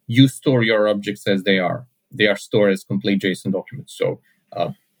 where you store your objects as they are. They are stored as complete JSON documents. So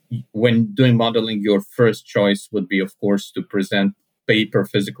when doing modeling, your first choice would be, of course, to present paper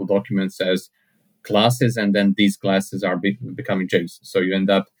physical documents as classes, and then these classes are becoming JSON. So you end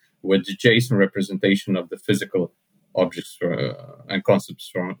up with the JSON representation of the physical objects and concepts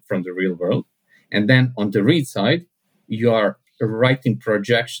from the real world. And then on the read side, you are writing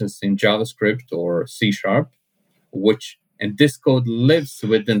projections in JavaScript or C#, and this code lives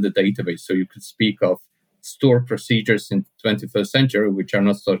within the database. So you could speak of stored procedures in the 21st century, which are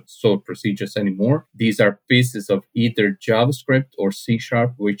not stored procedures anymore. These are pieces of either JavaScript or C#,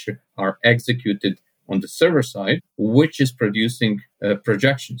 which are executed on the server side, which is producing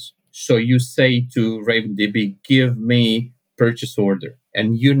projections. So you say to RavenDB, give me purchase order.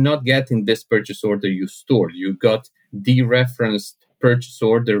 And you're not getting this purchase order you stored. You got dereferenced purchase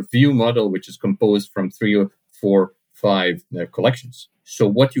order view model, which is composed from 3 or 4, 5 collections. So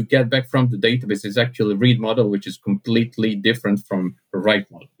what you get back from the database is actually a read model, which is completely different from a write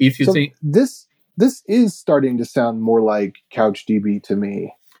model. If you think this is starting to sound more like CouchDB to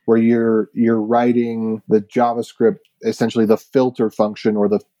me, where you're writing the JavaScript, essentially the filter function or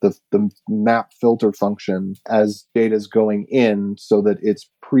the map filter function as data is going in, so that it's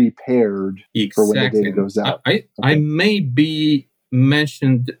prepared for when the data goes out. I may be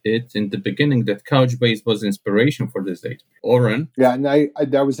mentioned it in the beginning that Couchbase was inspiration for this data. Oren. Yeah, and I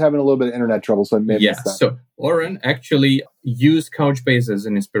was having a little bit of internet trouble, so I may have missed that. So Oren actually used Couchbase as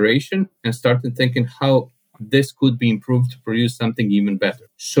an inspiration and started thinking how this could be improved to produce something even better.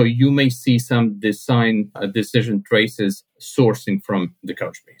 So you may see some design decision traces sourcing from the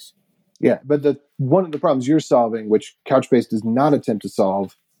Couchbase. Yeah, but one of the problems you're solving, which Couchbase does not attempt to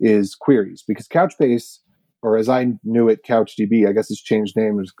solve, is queries. Because Couchbase, or as I knew it, CouchDB, I guess it's changed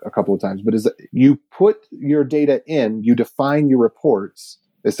names a couple of times, but is you put your data in, you define your reports,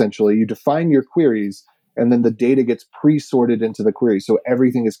 essentially, you define your queries, and then the data gets pre-sorted into the query. So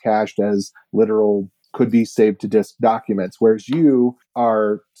everything is cached as literal, could be saved to disk documents. Whereas you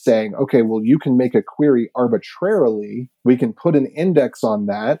are saying, okay, well, you can make a query arbitrarily. We can put an index on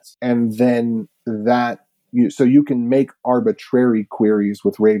that, and then so you can make arbitrary queries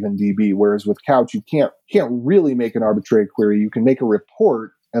with RavenDB, whereas with Couch, you can't really make an arbitrary query. You can make a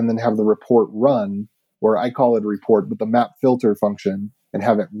report and then have the report run, or I call it a report, but the map filter function, and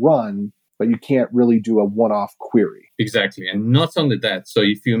have it run, but you can't really do a one-off query. Exactly. And not only that, so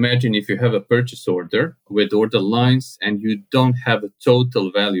if you imagine if you have a purchase order with order lines and you don't have a total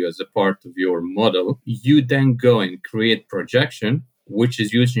value as a part of your model, you then go and create projection, which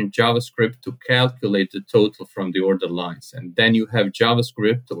is using JavaScript to calculate the total from the order lines. And then you have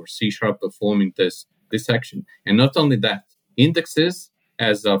JavaScript or C# performing this action. And not only that, indexes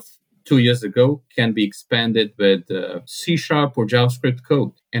as of 2 years ago can be expanded with C# or JavaScript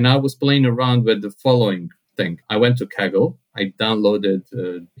code. And I was playing around with the following thing. I went to Kaggle. I downloaded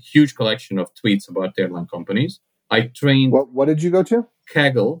a huge collection of tweets about airline companies. I trained... What did you go to?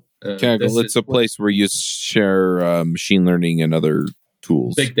 Kaggle. Kaggle, it's a place where you share machine learning and other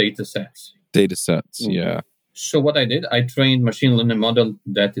tools. Big data sets. Yeah. So what I did, I trained machine learning model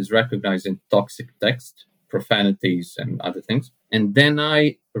that is recognizing toxic text, profanities, and other things. And then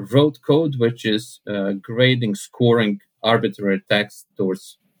I wrote code which is grading, scoring arbitrary text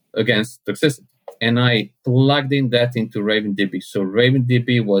against toxicity. And I plugged in that into RavenDB. So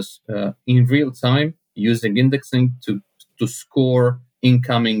RavenDB was in real time using indexing to score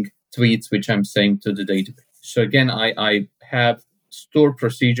incoming tweets, which I'm saying to the database. So again, I have stored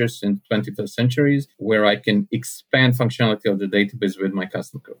procedures in 21st centuries where I can expand functionality of the database with my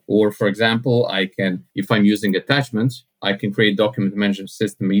custom code. Or for example, I can, if I'm using attachments, I can create document management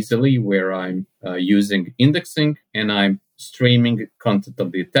system easily where I'm using indexing and I'm streaming content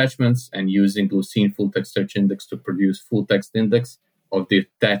of the attachments and using Lucene full text search index to produce full text index of the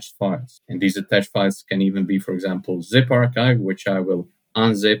attached files. And these attached files can even be, for example, zip archive, which I will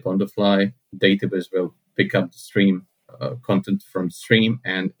unzip on the fly. Database will pick up the stream content from stream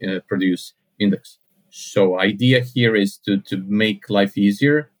and produce index. So idea here is to make life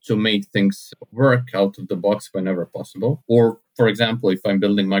easier, to make things work out of the box whenever possible. Or, for example, if I'm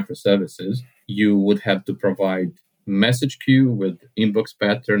building microservices, you would have to provide message queue with inbox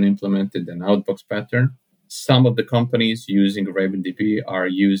pattern implemented and outbox pattern. Some of the companies using RavenDB are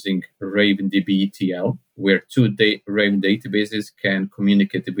using RavenDB ETL, where two Raven databases can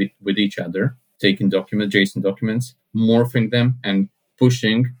communicate with each other, taking JSON documents, morphing them, and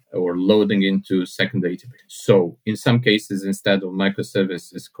pushing or loading into second database. So in some cases, instead of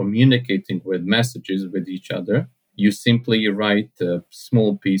microservices communicating with messages with each other, you simply write a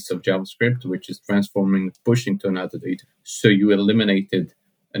small piece of JavaScript, which is transforming, pushing to another database. So you eliminated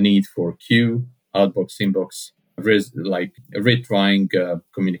a need for queue, outbox, inbox, like retrying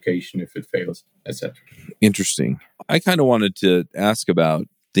communication if it fails, etc. Interesting. I kind of wanted to ask about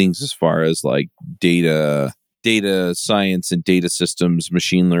things as far as like data science and data systems,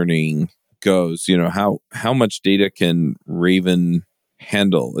 machine learning goes. You know, how much data can Raven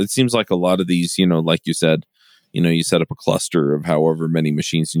handle? It seems like a lot of these, you know, like you said, you know, you set up a cluster of however many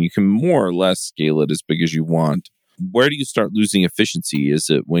machines and you can more or less scale it as big as you want. Where do you start losing efficiency? Is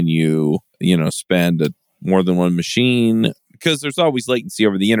it when you spend more than one machine? Because there's always latency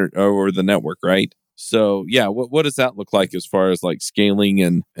over the internet or the network, right? So yeah, what does that look like as far as like scaling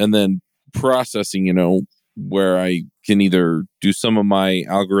and then processing, you know, where I can either do some of my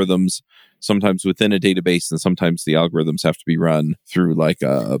algorithms sometimes within a database and sometimes the algorithms have to be run through like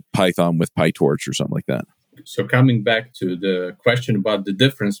a Python with PyTorch or something like that. So coming back to the question about the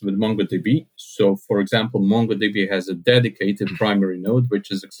difference with MongoDB. So for example, MongoDB has a dedicated primary node,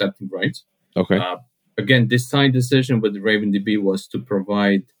 which is accepting writes. Okay. Again, this side decision with RavenDB was to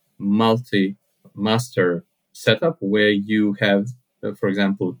provide multi-master setup where you have, for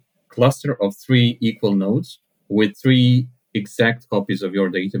example, cluster of 3 equal nodes with 3 exact copies of your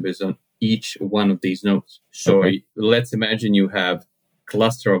database on each one of these nodes. So Let's imagine you have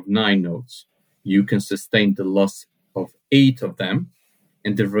cluster of 9 nodes. You can sustain the loss of 8 of them,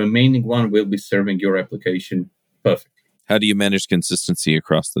 and the remaining one will be serving your application perfectly. How do you manage consistency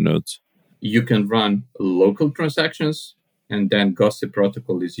across the nodes? You can run local transactions, and then Gossip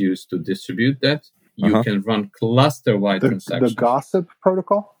protocol is used to distribute that. You can run cluster-wide transactions. The Gossip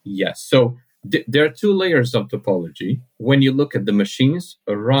protocol? Yes. So there are 2 layers of topology. When you look at the machines,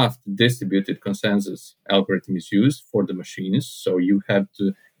 a Raft distributed consensus algorithm is used for the machines. So you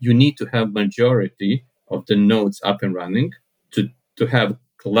need to have majority of the nodes up and running to have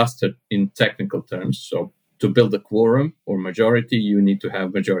clustered in technical terms. So to build a quorum or majority, you need to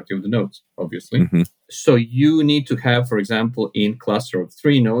have majority of the nodes, obviously. Mm-hmm. So you need to have, for example, in cluster of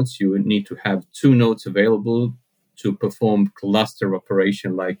 3 nodes, you need to have 2 nodes available to perform cluster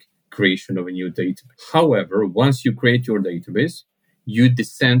operation like creation of a new database. However, once you create your database, you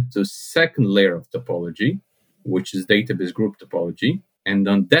descend to second layer of topology, which is database group topology. And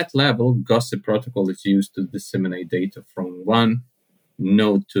on that level, Gossip protocol is used to disseminate data from one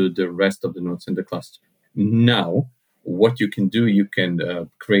node to the rest of the nodes in the cluster. Now, what you can do, you can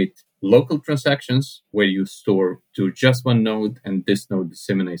create local transactions where you store to just one node and this node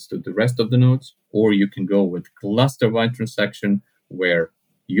disseminates to the rest of the nodes. Or you can go with cluster-wide transaction where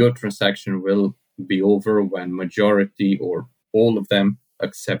your transaction will be over when majority or all of them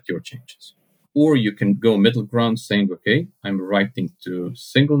accept your changes. Or you can go middle ground saying, okay, I'm writing to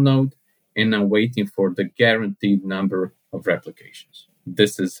single node and I'm waiting for the guaranteed number of replications.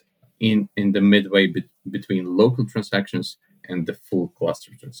 This is in the midway between local transactions and the full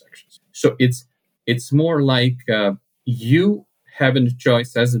cluster transactions. So it's more like you having a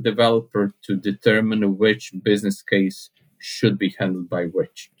choice as a developer to determine which business case should be handled by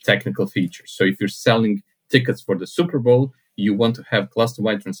which technical features. So if you're selling tickets for the Super Bowl, you want to have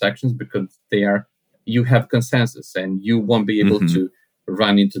cluster-wide transactions because you have consensus, and you won't be able to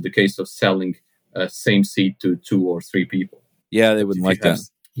run into the case of selling same seat to 2 or 3 people. Yeah, they wouldn't like that.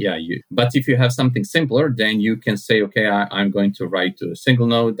 Yeah, but if you have something simpler, then you can say, okay, I'm going to write to a single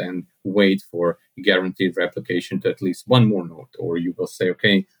node and wait for guaranteed replication to at least one more node. Or you will say,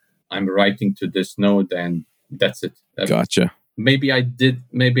 okay, I'm writing to this node and that's it. Gotcha. Maybe I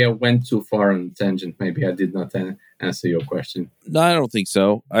went too far on a tangent. Maybe I did not answer your question. No, I don't think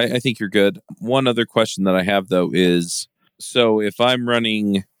so. I think you're good. One other question that I have, though, is, so if I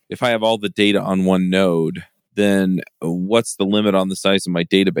have all the data on one node, then what's the limit on the size of my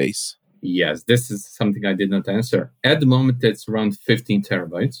database? Yes, this is something I did not answer. At the moment, it's around 15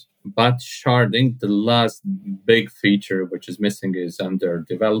 terabytes. But sharding, the last big feature which is missing, is under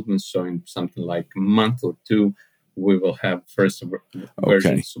development. So in something like a month or 2, we will have first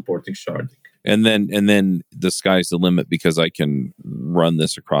version supporting sharding. And then the sky's the limit because I can run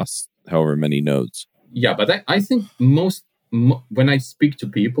this across however many nodes. Yeah, but I think when I speak to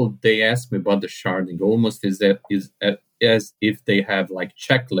people, they ask me about the sharding almost as if they have like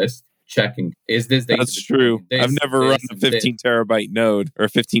checklist checking. Is this data? That's true. I've never run a 15 terabyte node or a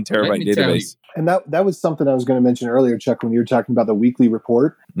 15 terabyte database. And that was something I was going to mention earlier, Chuck, when you were talking about the weekly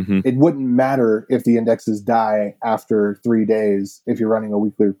report. It wouldn't matter if the indexes die after 3 days if you're running a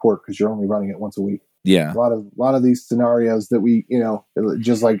weekly report because you're only running it once a week. Yeah. A lot of these scenarios that we,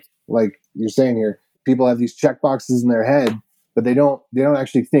 just like you're saying here, people have these checkboxes in their head, but they don't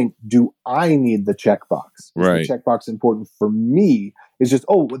actually think, do I need the checkbox? Is right. the checkbox important for me? It's just,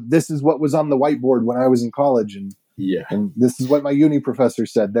 this is what was on the whiteboard when I was in college, and this is what my uni professor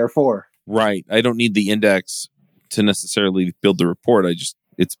said, therefore. Right. I don't need the index to necessarily build the report.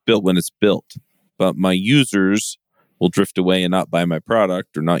 It's built when it's built. But my users will drift away and not buy my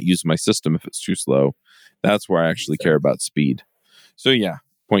product or not use my system if it's too slow. That's where I actually care about speed. So yeah,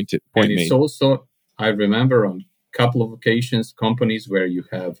 point made. It's also, I remember on a couple of occasions, companies where you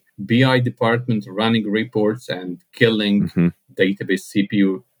have BI department running reports and killing database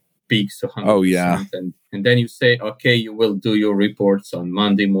CPU peaks to 100%. Oh, yeah. And then you say, okay, you will do your reports on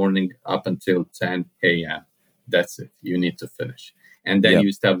Monday morning up until 10 a.m. That's it. You need to finish. And then you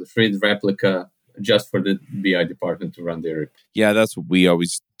establish read replica just for the BI department to run their report. Yeah, that's what we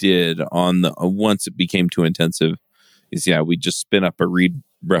always did on the once it became too intensive. We just spin up a read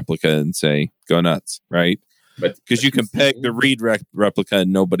replica and say, go nuts, right? Because you can peg the read replica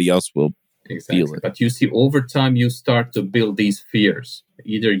and nobody else will feel it. But you see, over time, you start to build these fears.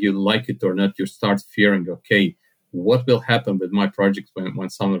 Either you like it or not, you start fearing, okay, what will happen with my project when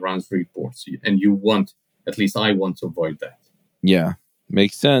someone runs reports? And at least I want to avoid that. Yeah,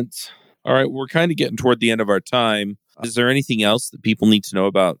 makes sense. All right, we're kind of getting toward the end of our time. Is there anything else that people need to know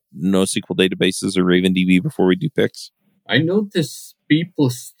about NoSQL databases or RavenDB before we do picks? I notice people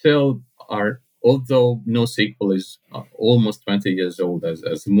still are, although NoSQL is almost 20 years old as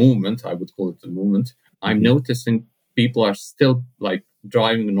a movement, I would call it a movement, I'm noticing people are still like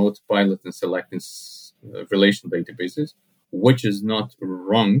driving an autopilot and selecting relational databases, which is not a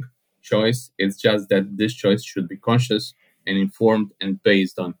wrong choice. It's just that this choice should be conscious and informed and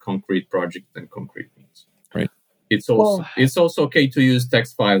based on concrete project and concrete needs. Right. It's also okay to use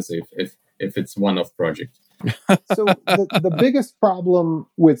text files if it's one-off project. So the biggest problem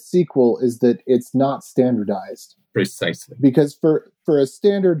with SQL is that it's not standardized. Precisely. Because for a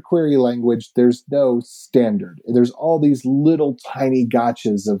standard query language, there's no standard. There's all these little tiny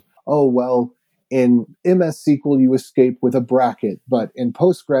gotchas of, in MS SQL you escape with a bracket, but in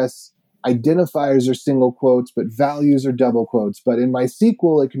Postgres, identifiers are single quotes, but values are double quotes. But in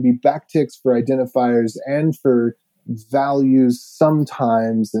MySQL, it can be backticks for identifiers and for values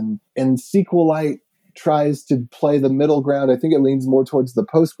sometimes. And SQLite tries to play the middle ground. I think it leans more towards the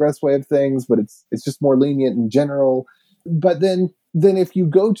Postgres way of things, but it's just more lenient in general. But then if you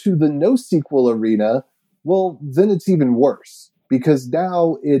go to the NoSQL arena, well, then it's even worse because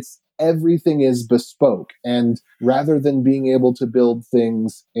now everything is bespoke. And rather than being able to build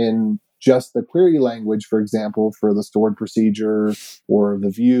things in just the query language, for example, for the stored procedure or the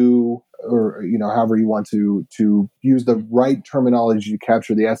view, or however you want to use the right terminology to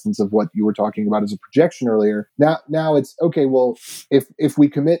capture the essence of what you were talking about as a projection earlier. Now it's okay. Well, if we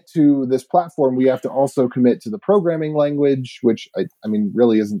commit to this platform, we have to also commit to the programming language, which I mean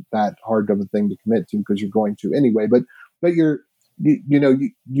really isn't that hard of a thing to commit to because you're going to anyway. But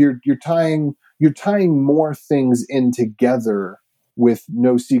you're tying more things in together with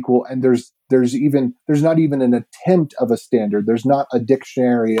NoSQL, and there's not even an attempt of a standard. There's not a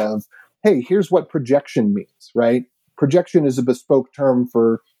dictionary of, hey, here's what projection means, right? Projection is a bespoke term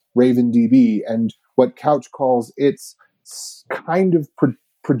for RavenDB, and what Couch calls its kind of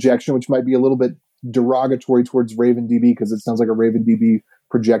projection, which might be a little bit derogatory towards RavenDB because it sounds like a RavenDB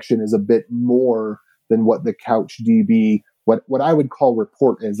projection is a bit more than what the CouchDB, what I would call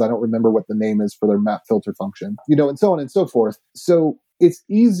report is. I don't remember what the name is for their map filter function, and so on and so forth. So it's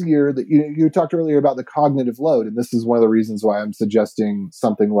easier that you talked earlier about the cognitive load, and this is one of the reasons why I'm suggesting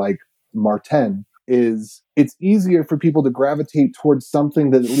something like Marten. Is it's easier for people to gravitate towards something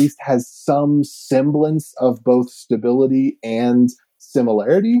that at least has some semblance of both stability and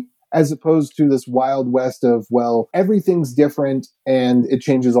similarity, as opposed to this wild west of, well, everything's different and it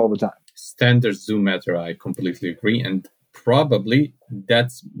changes all the time. Standards do matter. I completely agree. And probably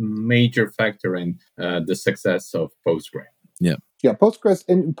that's major factor in the success of Postgres. Yeah,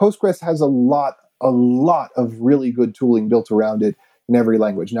 Postgres has a lot of really good tooling built around it in every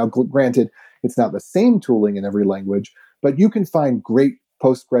language. Now, granted, it's not the same tooling in every language, but you can find great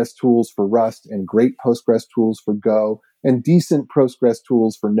Postgres tools for Rust and great Postgres tools for Go and decent Postgres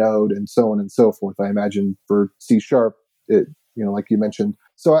tools for Node and so on and so forth. I imagine for C#, like you mentioned.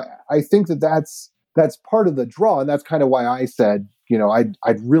 So I think that's part of the draw, and that's kind of why I said,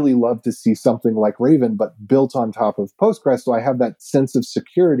 I'd really love to see something like Raven, but built on top of Postgres, so I have that sense of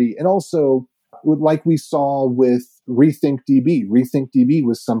security. And also, like we saw with RethinkDB. RethinkDB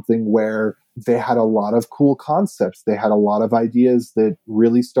was something where they had a lot of cool concepts. They had a lot of ideas that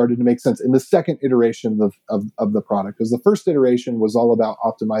really started to make sense in the second iteration of the product. Because the first iteration was all about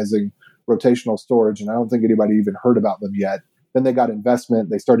optimizing rotational storage, and I don't think anybody even heard about them yet. Then they got investment,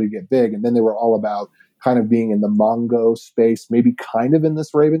 they started to get big, and then they were all about kind of being in the Mongo space, maybe kind of in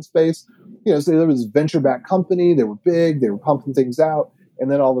this Raven space. So there was a venture-backed company, they were big, they were pumping things out, and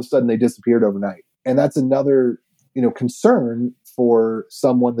then all of a sudden they disappeared overnight. And that's another, concern for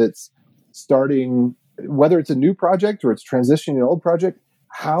someone that's starting, whether it's a new project or it's transitioning an old project.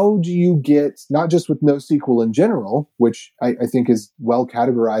 How do you get, not just with NoSQL in general, which I think is well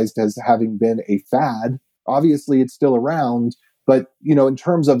categorized as having been a fad. Obviously, it's still around, but, in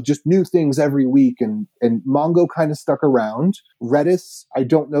terms of just new things every week, and Mongo kind of stuck around. Redis, I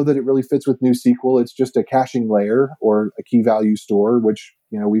don't know that it really fits with NoSQL. It's just a caching layer or a key value store, which,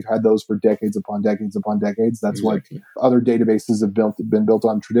 we've had those for decades upon decades upon decades. That's exactly what other databases have been built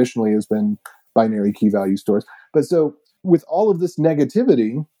on traditionally, has been binary key value stores. But so with all of this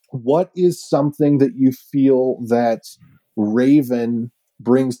negativity, what is something that you feel that Raven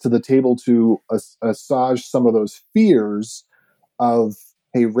brings to the table to assuage some of those fears of,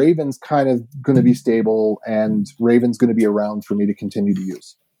 hey, Raven's kind of going to be stable and Raven's going to be around for me to continue to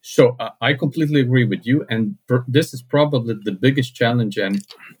use? So I completely agree with you. And this is probably the biggest challenge and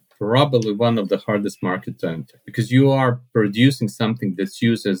probably one of the hardest market to enter, because you are producing something that's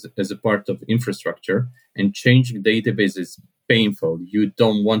used as a part of infrastructure, and changing database is painful. You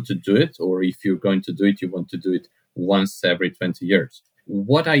don't want to do it, or if you're going to do it, you want to do it once every 20 years.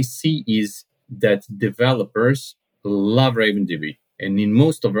 What I see is that developers love RavenDB. And in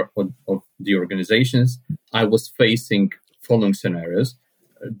most of the organizations, I was facing following scenarios.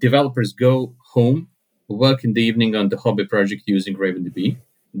 Developers go home, work in the evening on the hobby project using RavenDB.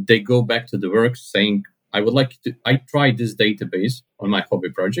 They go back to the work saying, I tried this database on my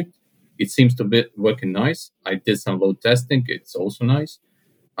hobby project. It seems to be working nice. I did some load testing. It's also nice.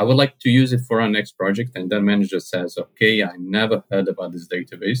 I would like to use it for our next project. And then manager says, okay, I never heard about this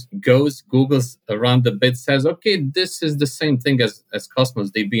database. Googles around a bit, says, okay, this is the same thing as Cosmos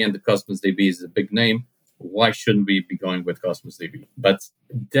DB, and the Cosmos DB is a big name. Why shouldn't we be going with Cosmos DB? But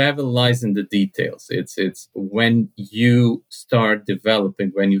devil lies in the details. It's when you start developing,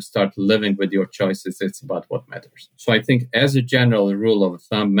 when you start living with your choices, it's about what matters. So I think as a general rule of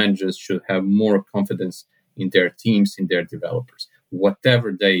thumb, managers should have more confidence in their teams, in their developers,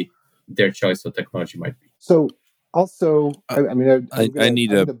 whatever their choice of technology might be. So also, I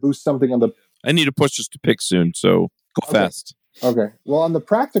need to boost something on the... I need to push us to pick soon, so go fast. Okay. Well, on the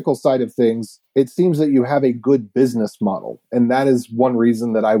practical side of things, it seems that you have a good business model. And that is one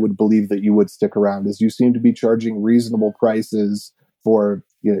reason that I would believe that you would stick around, is you seem to be charging reasonable prices for,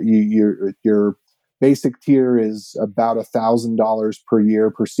 your basic tier is about $1,000 per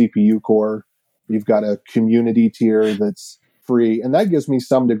year per CPU core. You've got a community tier that's free, and that gives me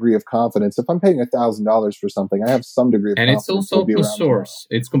some degree of confidence. If I'm paying $1,000 for something, I have some degree of confidence. And it's also open source.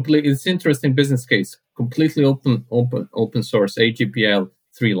 It's interesting business case. Completely open source AGPL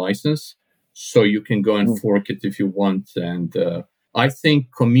 3 license. So you can go and fork it if you want. And I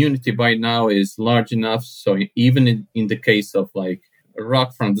think community by now is large enough. So even in the case of like a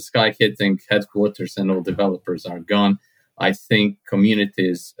rock from the sky hitting headquarters and all developers are gone, I think community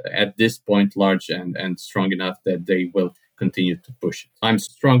is at this point large and strong enough that they will continue to push it. I'm a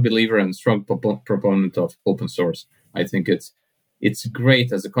strong believer and strong proponent of open source. I think it's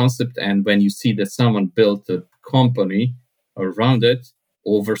great as a concept. And when you see that someone built a company around it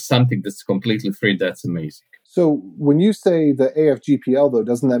over something that's completely free, that's amazing. So when you say the AFGPL, though,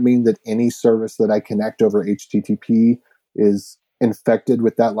 doesn't that mean that any service that I connect over HTTP is infected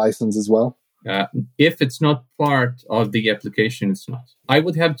with that license as well? If it's not part of the application, it's not. I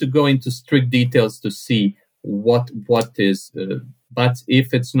would have to go into strict details to see what is, but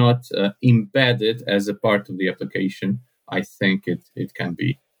if it's not embedded as a part of the application, I think it can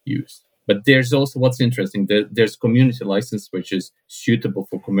be used. But there's also what's interesting. There's community license, which is suitable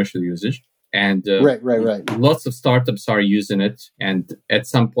for commercial usage. And right. Lots of startups are using it. And at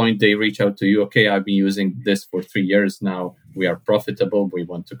some point, they reach out to you. Okay, I've been using this for 3 years now. We are profitable. We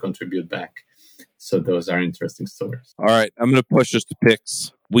want to contribute back. So those are interesting stories. All right. I'm going to push us to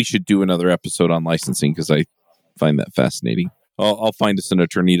picks. We should do another episode on licensing because I find that fascinating. I'll find us an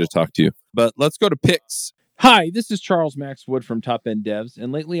attorney to talk to. But let's go to picks. Hi, this is Charles Max Wood from Top End Devs.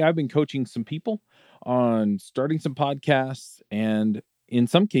 And lately I've been coaching some people on starting some podcasts and in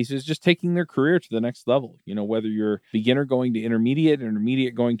some cases, just taking their career to the next level. You know, whether you're beginner going to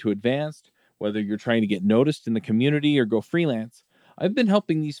intermediate going to advanced, whether you're trying to get noticed in the community or go freelance, I've been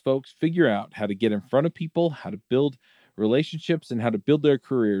helping these folks figure out how to get in front of people, how to build relationships, and how to build their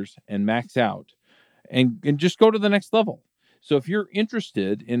careers and max out and just go to the next level. So if you're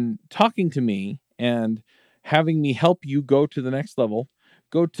interested in talking to me and having me help you go to the next level,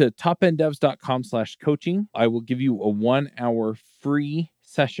 go to topenddevs.com/coaching. I will give you a 1-hour free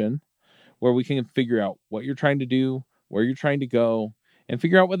session where we can figure out what you're trying to do, where you're trying to go, and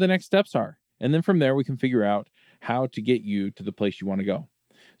figure out what the next steps are. And then from there, we can figure out how to get you to the place you want to go.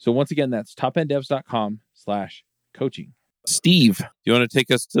 So once again, that's topenddevs.com/coaching. Steve, do you want to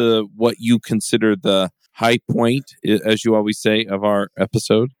take us to what you consider the high point, as you always say, of our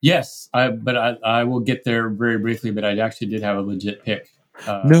episode? Yes, but I will get there very briefly, but I actually did have a legit pick.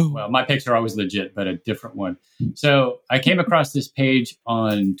 Well, my picks are always legit, but a different one. So I came across this page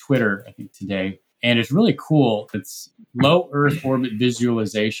on Twitter, I think today, and it's really cool. It's low Earth orbit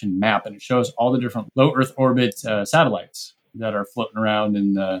visualization map, and it shows all the different low Earth orbit satellites that are floating around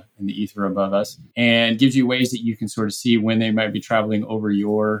in the ether above us, and gives you ways that you can sort of see when they might be traveling over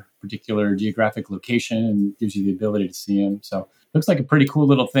your particular geographic location, and gives you the ability to see them. So looks like a pretty cool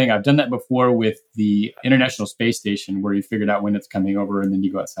little thing. I've done that before with the International Space Station, where you figured out when it's coming over, and then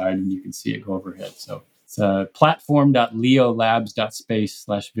you go outside and you can see it go overhead. So it's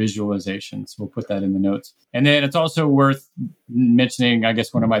platform.leolabs.space/visualization. So we'll put that in the notes. And then it's also worth mentioning, I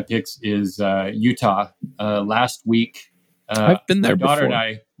guess one of my picks is Utah. Last week, I've been there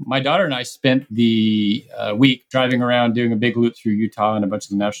before. My daughter and I spent the week driving around doing a big loop through Utah and a bunch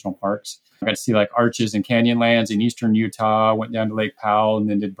of the national parks. I got to see like arches and Canyonlands in eastern Utah, went down to Lake Powell, and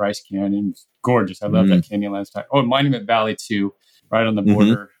then did Bryce Canyon. It's gorgeous. I love that Canyonlands type. Oh, Monument Valley too, right on the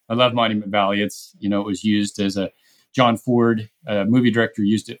border. I love Monument Valley. It's, it was used as a John Ford, movie director,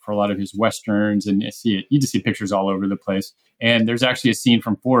 used it for a lot of his Westerns, and you just see pictures all over the place. And there's actually a scene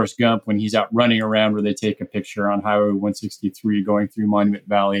from Forrest Gump when he's out running around where they take a picture on Highway 163 going through Monument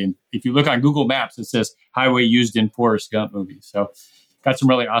Valley. And if you look on Google Maps, it says highway used in Forrest Gump movie. So got some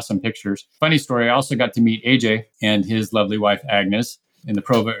really awesome pictures. Funny story, I also got to meet AJ and his lovely wife, Agnes, in the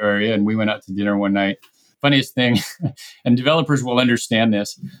Provo area. And we went out to dinner one night. Funniest thing, and developers will understand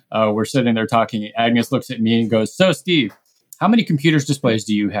this. We're sitting there talking. Agnes looks at me and goes, "So, Steve, how many computers displays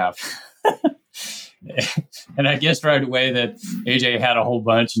do you have?" And I guessed right away that AJ had a whole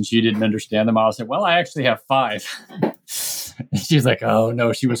bunch and she didn't understand them. I said, "Well, I actually have 5. And she's like, "Oh,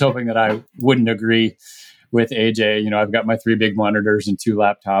 no." She was hoping that I wouldn't agree with AJ. I've got my 3 big monitors and 2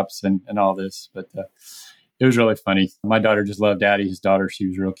 laptops and all this. But it was really funny. My daughter just loved Daddy. His daughter, she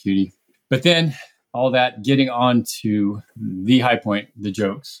was real cutie. But then all that, getting on to the high point, the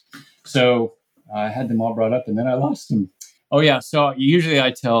jokes. So I had them all brought up and then I lost them. Oh, yeah. So usually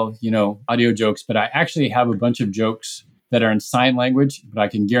I tell, audio jokes, but I actually have a bunch of jokes that are in sign language, but I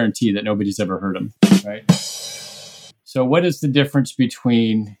can guarantee that nobody's ever heard them, right? So what is the difference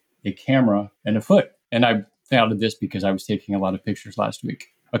between a camera and a foot? And I found this because I was taking a lot of pictures last week.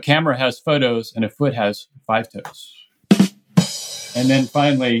 A camera has photos and a foot has 5 toes. And then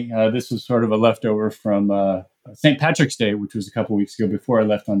finally, this was sort of a leftover from St. Patrick's Day, which was a couple weeks ago before I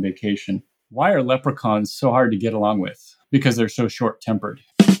left on vacation. Why are leprechauns so hard to get along with? Because they're so short-tempered.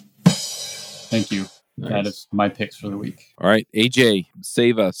 Thank you. Nice. That is my picks for the week. All right, AJ,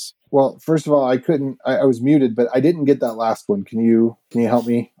 save us. Well, first of all, I was muted, but I didn't get that last one. Can you help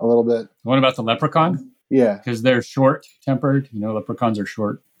me a little bit? What about the leprechaun? Yeah. Because they're short-tempered. Leprechauns are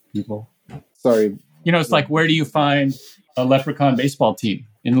short people. Sorry. It's like, where do you find a leprechaun baseball team?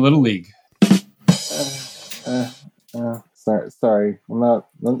 In the Little League. Sorry.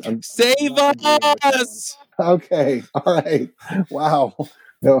 I'm Save us! Okay. All right. Wow.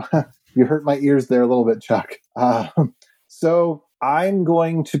 No, you hurt my ears there a little bit, Chuck. So I'm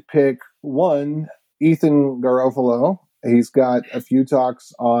going to pick one, Ethan Garofalo. He's got a few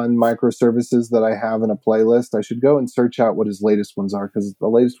talks on microservices that I have in a playlist. I should go and search out what his latest ones are, because the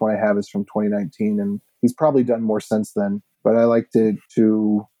latest one I have is from 2019, and he's probably done more since then. But I like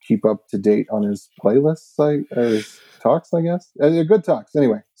to keep up to date on his playlists, or his talks, I guess. They're good talks.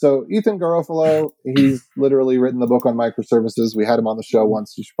 Anyway, so Ethan Garofalo, he's literally written the book on microservices. We had him on the show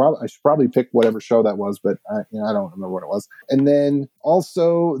once. I should probably pick whatever show that was, but I don't remember what it was. And then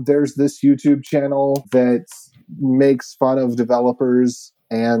also there's this YouTube channel that makes fun of developers,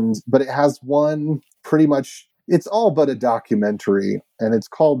 but it has one pretty much, it's all but a documentary, and it's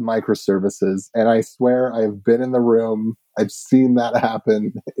called Microservices. And I swear I've been in the room. I've seen that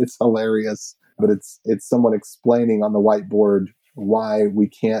happen. It's hilarious, but it's someone explaining on the whiteboard why we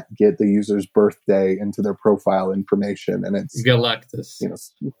can't get the user's birthday into their profile information. And it's Galactus.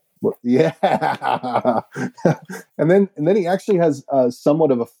 Yeah. and then he actually has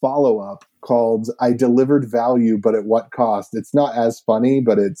somewhat of a follow-up called I Delivered Value, but at what cost? It's not as funny,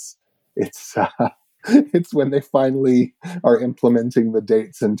 but it's it's when they finally are implementing the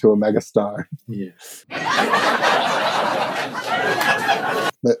dates into a megastar. Yeah.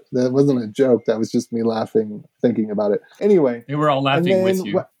 That wasn't a joke. That was just me laughing, thinking about it. Anyway. They were all laughing with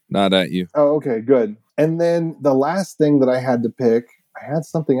you. Not at you. Oh, okay, good. And then the last thing that I had to pick, I had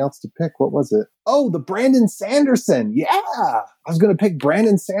something else to pick. What was it? Oh, the Brandon Sanderson. Yeah. I was going to pick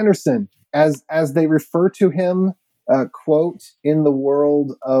Brandon Sanderson as they refer to him, quote, in the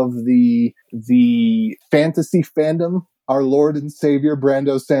world of the fantasy fandom, our Lord and Savior,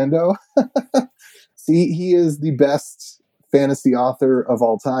 Brando Sando. See, he is the best fantasy author of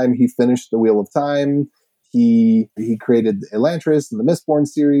all time. He finished The Wheel of Time. He created Elantris and the Mistborn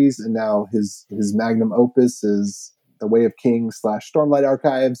series, and now his magnum opus is The Way of Kings / Stormlight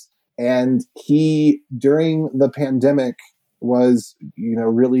Archives. And he, during the pandemic, was,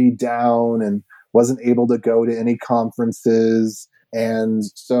 really down and wasn't able to go to any conferences. And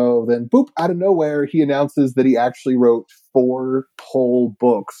so then, boop, out of nowhere, he announces that he actually wrote 4 whole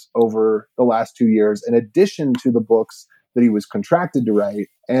books over the last 2 years, in addition to the books that he was contracted to write.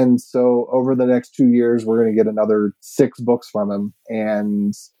 And so over the next 2 years, we're going to get another 6 books from him.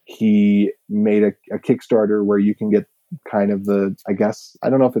 And he made a Kickstarter where you can get kind of I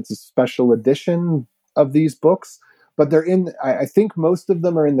don't know if it's a special edition of these books, but they're I think most of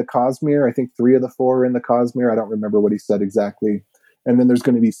them are in the Cosmere. I think 3 of the 4 are in the Cosmere. I don't remember what he said exactly. And then there's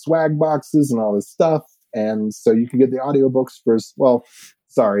going to be swag boxes and all this stuff. And so you can get the audiobooks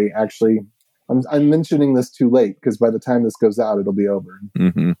actually, I'm mentioning this too late, because by the time this goes out, it'll be over.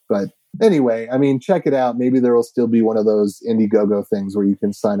 Mm-hmm. But anyway, check it out. Maybe there will still be one of those Indiegogo things where you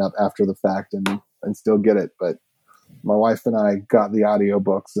can sign up after the fact and still get it. But my wife and I got the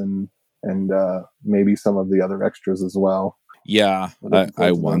audiobooks and maybe some of the other extras as well. Yeah,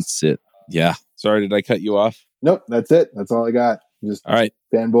 I want it. Yeah. Sorry, did I cut you off? Nope, that's it. That's all I got. Just all right.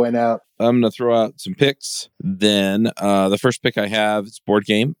 Fanboying out. I'm going to throw out some picks. Then the first pick I have is board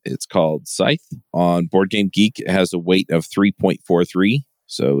game. It's called Scythe. On Board Game Geek, it has a weight of 3.43.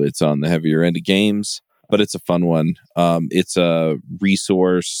 So it's on the heavier end of games, but it's a fun one. It's a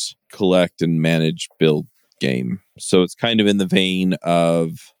resource collect and manage build game. So it's kind of in the vein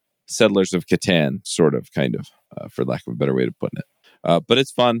of Settlers of Catan, sort of, kind of, for lack of a better way to put it. But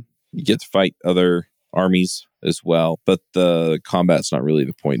it's fun. You get to fight other armies as well, but the combat's not really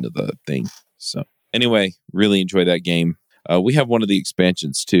the point of the thing. So anyway, really enjoy that game. We have one of the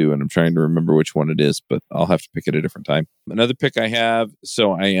expansions too, and I'm trying to remember which one it is, but I'll have to pick it a different time. Another pick I have,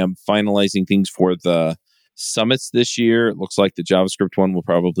 so I am finalizing things for the summits this year. It looks like the JavaScript one will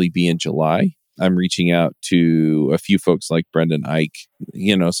probably be in July. I'm reaching out to a few folks like Brendan Ike,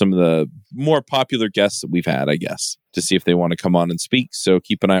 some of the more popular guests that we've had, I guess, to see if they want to come on and speak. So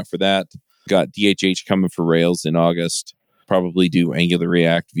keep an eye out for that. Got DHH coming for Rails in August. Probably do Angular,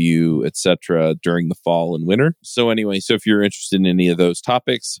 React, Vue, etc. during the fall and winter. So anyway, if you're interested in any of those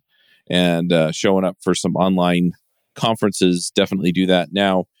topics and showing up for some online conferences, definitely do that.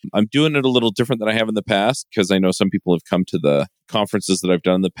 Now, I'm doing it a little different than I have in the past, because I know some people have come to the conferences that I've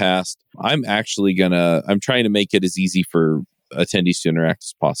done in the past. I'm trying to make it as easy for attendees to interact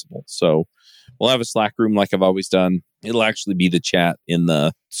as possible. So we'll have a Slack room like I've always done. It'll actually be the chat in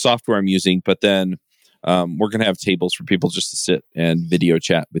the software I'm using, but then we're going to have tables for people just to sit and video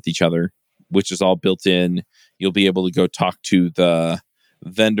chat with each other, which is all built in. You'll be able to go talk to the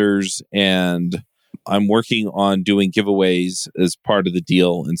vendors, and I'm working on doing giveaways as part of the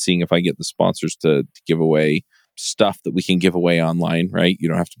deal and seeing if I get the sponsors to give away stuff that we can give away online, right? You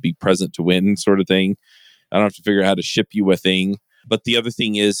don't have to be present to win sort of thing. I don't have to figure out how to ship you a thing. But the other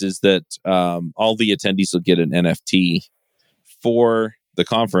thing is that all the attendees will get an NFT for the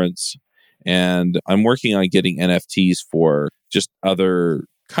conference. And I'm working on getting NFTs for just other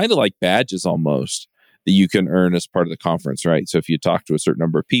kind of like badges almost that you can earn as part of the conference, right? So if you talk to a certain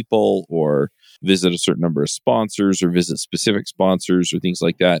number of people or visit a certain number of sponsors or visit specific sponsors or things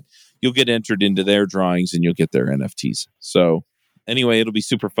like that, you'll get entered into their drawings and you'll get their NFTs. So anyway, it'll be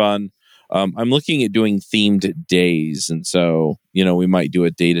super fun. I'm looking at doing themed days. And so, we might do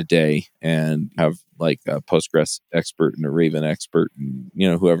a day-to-day and have like a Postgres expert and a Raven expert and,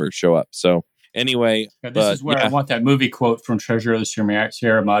 whoever show up. So anyway. This is where I want that movie quote from Treasure of the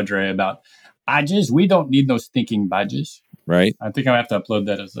Sierra Madre about badges. We don't need no stinking badges. Right. I think I have to upload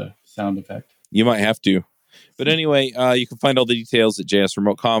that as a sound effect. You might have to. But anyway, you can find all the details at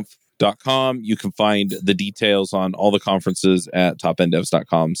jsremoteconf.com. You can find the details on all the conferences at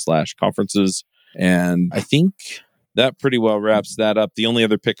topendevs.com/conferences. And I think that pretty well wraps that up. The only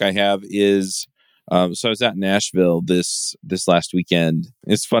other pick I have is, so I was at Nashville this last weekend.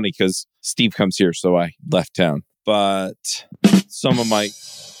 It's funny because Steve comes here, so I left town. But I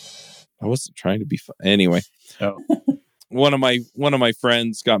wasn't trying to be fun. Anyway. Oh. One of my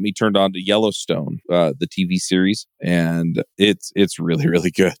friends got me turned on to Yellowstone, the TV series, and it's really,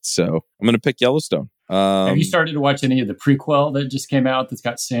 really good. So I'm going to pick Yellowstone. Have you started to watch any of the prequel that just came out that's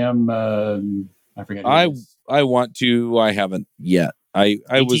got Sam? I forget. I want to. I haven't yet. I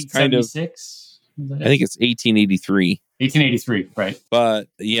was kind of. I think it's 1883. 1883, right? But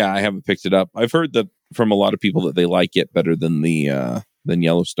yeah, I haven't picked it up. I've heard that from a lot of people that they like it better than than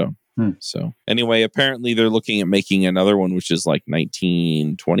Yellowstone. So anyway, apparently they're looking at making another one, which is like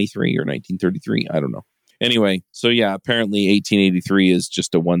 1923 or 1933. I don't know. Anyway, so yeah, apparently 1883 is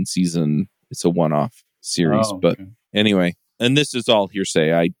just a one season. It's a one-off series. Oh, but anyway, and this is all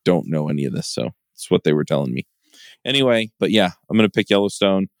hearsay. I don't know any of this. So it's what they were telling me. Anyway, but yeah, I'm going to pick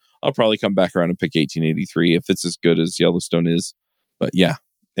Yellowstone. I'll probably come back around and pick 1883 if it's as good as Yellowstone is. But yeah,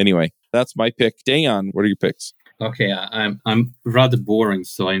 anyway, that's my pick. Dayon, what are your picks? Okay, I'm rather boring.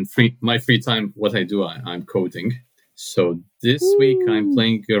 So my free time, what I do, I'm coding. So this week I'm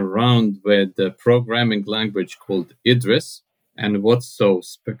playing around with a programming language called Idris. And what's so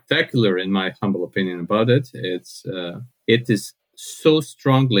spectacular, in my humble opinion, about it, it is so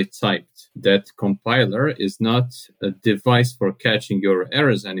strongly typed that compiler is not a device for catching your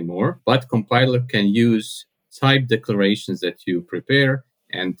errors anymore, but compiler can use type declarations that you prepare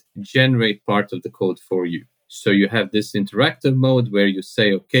and generate part of the code for you. So you have this interactive mode where you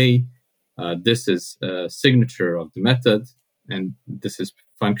say, okay, this is a signature of the method, and this is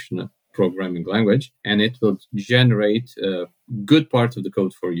function programming language, and it will generate a good part of the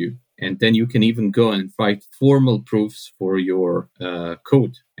code for you. And then you can even go and write formal proofs for your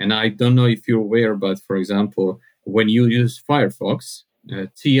code. And I don't know if you're aware, but for example, when you use Firefox,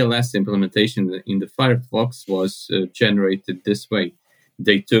 TLS implementation in the Firefox was generated this way.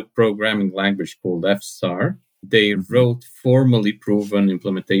 They took programming language called FSTAR. They wrote formally proven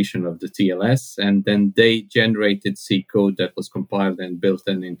implementation of the TLS, and then they generated C code that was compiled and built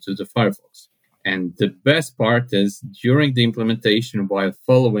into the Firefox. And the best part is during the implementation, while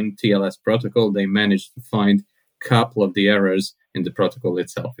following TLS protocol, they managed to find a couple of the errors in the protocol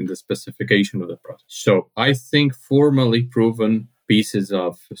itself, in the specification of the protocol. So I think formally proven pieces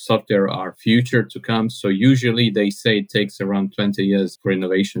of software are future to come. So usually they say it takes around 20 years for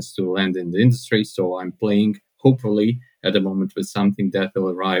innovations to land in the industry. So I'm playing, hopefully, at the moment with something that will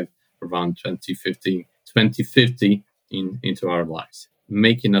arrive around 2050 into our lives,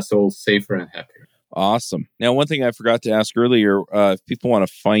 making us all safer and happier. Awesome. Now, one thing I forgot to ask earlier, if people want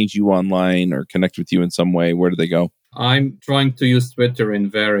to find you online or connect with you in some way, where do they go? I'm trying to use Twitter in a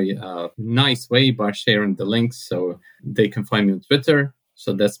very nice way by sharing the links so they can find me on Twitter.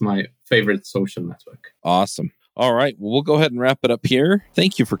 So that's my favorite social network. Awesome. All right. Well, we'll go ahead and wrap it up here.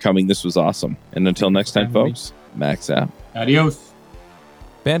 Thank you for coming. This was awesome. And until next time, folks, max out. Adios.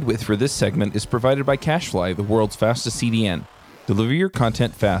 Bandwidth for this segment is provided by CacheFly, the world's fastest CDN. Deliver your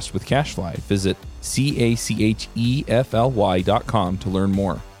content fast with CacheFly. Visit CACHEFLY.com to learn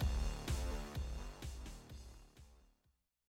more.